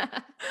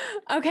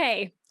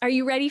 Okay. Are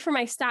you ready for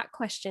my stock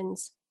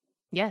questions?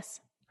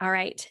 Yes. All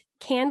right.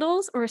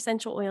 Candles or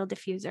essential oil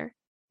diffuser?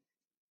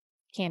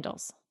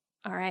 Candles.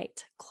 All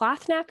right.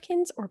 Cloth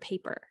napkins or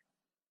paper?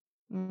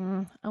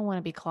 I want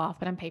to be cloth,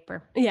 but I'm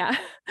paper. Yeah.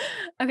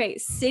 Okay.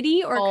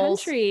 City or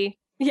country?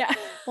 Yeah.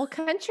 Well,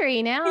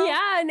 country now.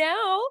 Yeah,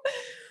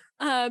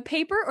 now.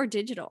 Paper or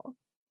digital?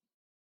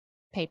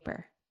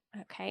 Paper.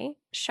 Okay.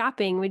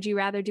 Shopping. Would you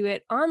rather do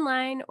it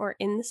online or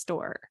in the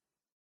store?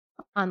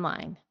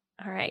 Online.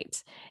 All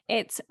right.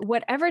 It's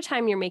whatever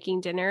time you're making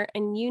dinner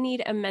and you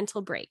need a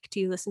mental break. Do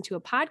you listen to a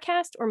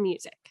podcast or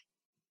music?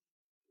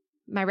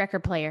 My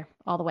record player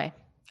all the way.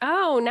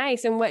 Oh,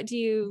 nice. And what do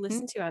you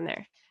listen to on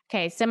there?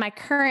 Okay. So my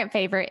current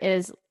favorite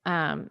is,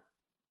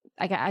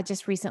 I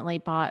just recently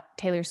bought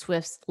Taylor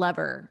Swift's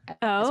Lover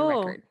as a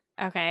record.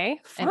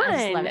 Okay. Fun. And I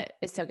just love it.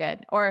 It's so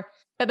good.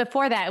 But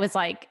before that, it was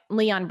like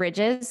Leon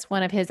Bridges,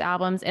 one of his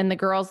albums, and the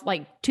girls,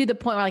 like, to the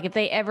point where, like, if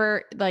they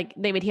ever, like,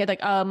 they would hear like,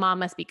 oh, mom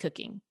must be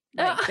cooking.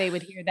 Like they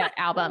would hear that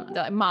album,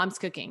 like, mom's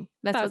cooking.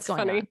 That's what's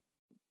going on.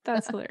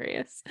 That's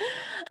hilarious.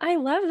 I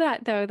love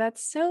that though.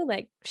 That's so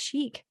like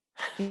chic.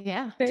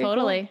 Yeah,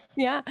 totally.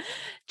 Cool. Yeah.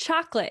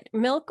 Chocolate,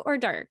 milk or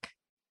dark?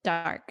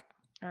 Dark.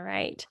 All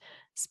right.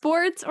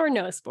 Sports or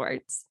no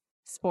sports?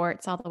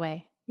 Sports all the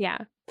way. Yeah.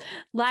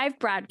 Live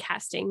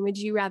broadcasting. Would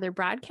you rather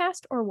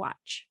broadcast or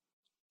watch?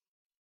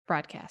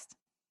 Broadcast.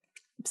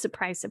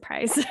 Surprise,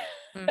 surprise.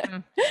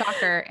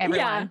 Shocker,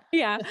 everyone.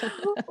 Yeah.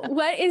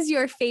 What is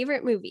your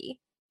favorite movie?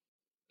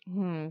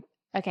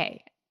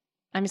 Okay.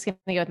 I'm just going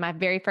to go with my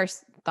very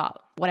first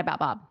thought. What About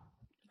Bob?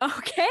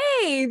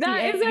 Okay.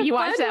 That is a you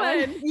watched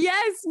that one?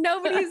 Yes.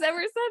 Nobody's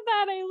ever said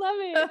that. I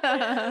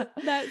love it.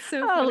 That's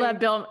so funny. I love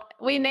Bill.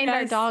 We named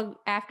our dog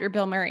after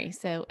Bill Murray.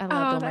 So I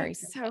love Bill Murray.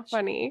 So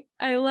funny.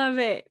 I love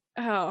it.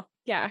 Oh,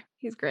 yeah.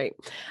 He's great.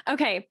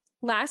 Okay.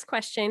 Last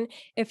question.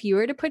 If you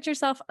were to put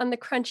yourself on the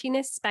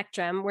crunchiness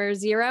spectrum, where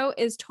 0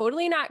 is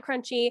totally not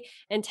crunchy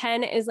and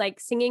 10 is like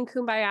singing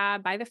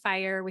Kumbaya by the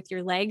fire with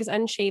your legs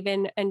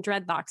unshaven and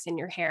dreadlocks in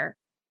your hair,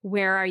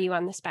 where are you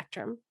on the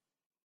spectrum?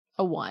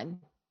 A 1.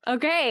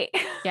 Okay.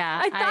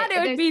 Yeah. I thought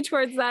it would be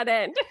towards that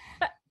end.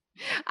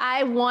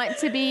 I want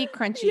to be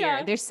crunchier.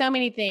 Yeah. There's so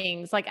many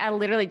things. Like I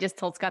literally just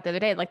told Scott the other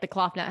day, like the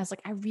cloth napkin. I was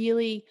like, I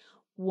really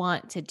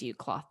want to do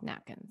cloth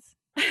napkins.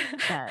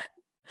 But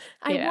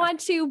I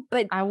want to,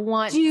 but I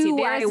want do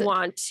to. I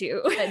want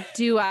to? But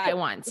do I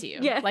want to?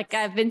 Yes. Like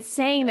I've been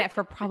saying that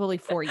for probably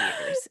 4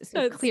 years.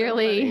 So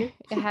clearly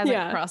it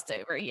hasn't crossed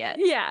over yet.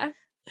 Yeah.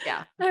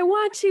 Yeah. I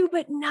want to,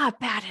 but not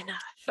bad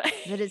enough.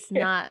 But it's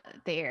not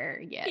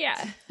there yet.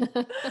 Yeah.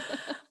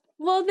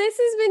 Well, this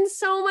has been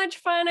so much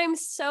fun. I'm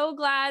so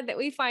glad that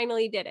we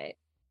finally did it.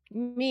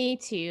 Me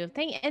too.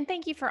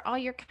 Thank you for all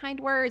your kind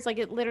words. Like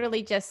it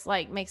literally just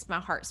like makes my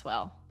heart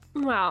swell.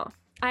 Well,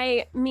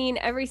 I mean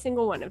every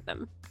single one of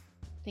them.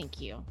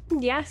 Thank you.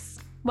 Yes.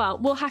 Well,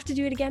 we'll have to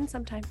do it again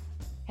sometime.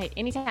 Hey,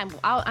 anytime.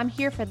 I'm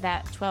here for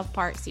that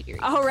 12-part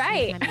series. All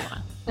right.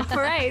 All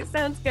right.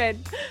 Sounds good.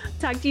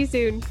 Talk to you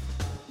soon.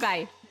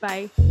 Bye.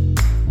 Bye.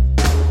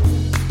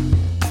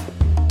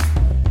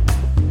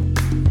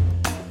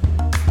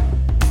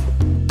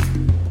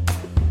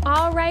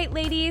 All right,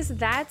 ladies,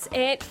 that's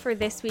it for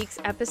this week's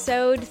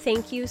episode.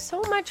 Thank you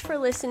so much for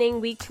listening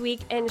week to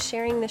week and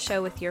sharing the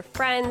show with your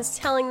friends,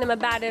 telling them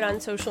about it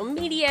on social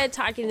media,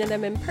 talking to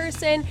them in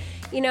person.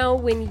 You know,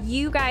 when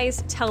you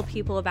guys tell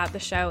people about the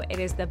show, it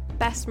is the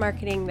best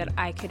marketing that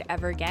I could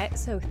ever get.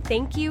 So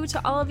thank you to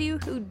all of you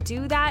who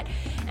do that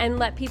and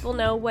let people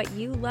know what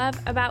you love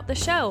about the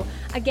show.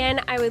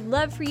 Again, I would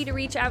love for you to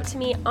reach out to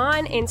me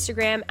on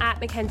Instagram at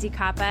Mackenzie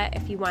Koppa.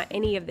 If you want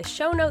any of the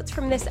show notes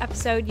from this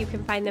episode, you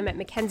can find them at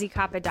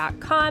mackenziekoppa.com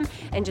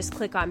and just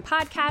click on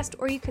podcast,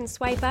 or you can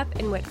swipe up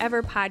in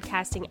whatever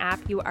podcasting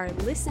app you are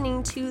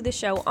listening to the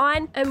show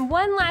on. And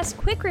one last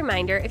quick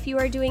reminder, if you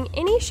are doing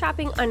any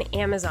shopping on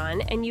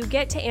Amazon and you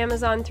get to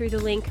Amazon through the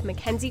link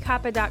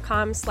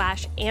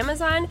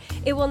mackenziekoppa.com/Amazon,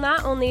 it will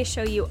not only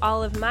show you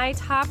all of my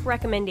top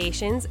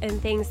recommendations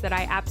and things that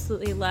I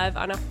absolutely love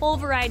on a whole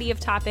variety of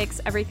topics,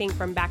 everything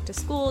from back to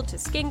school to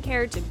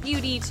skincare to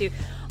beauty to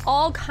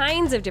all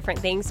kinds of different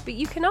things, but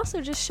you can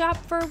also just shop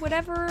for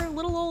whatever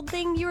little old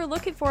thing you're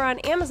looking for on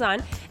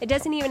Amazon. It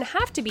doesn't even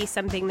have to be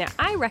something that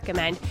I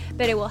recommend,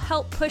 but it will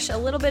help push a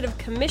little bit of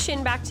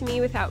commission back to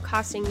me without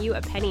costing you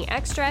a penny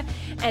extra,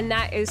 and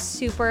that is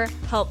super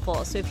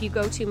helpful. So if you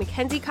go to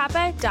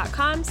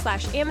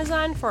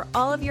mackenziekoppa.com/Amazon for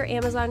all of your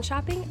Amazon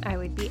shopping, I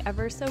would be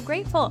ever so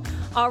grateful.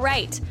 All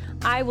right,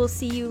 I will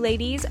see you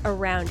ladies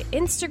around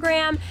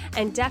Instagram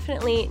and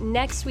definitely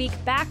next week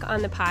back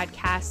on the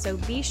podcast, so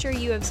be sure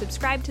you have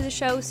subscribed to the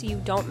show so you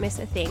don't miss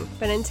a thing.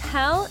 But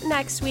until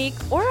next week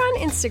or on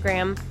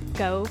Instagram,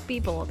 go be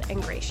bold and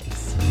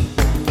gracious.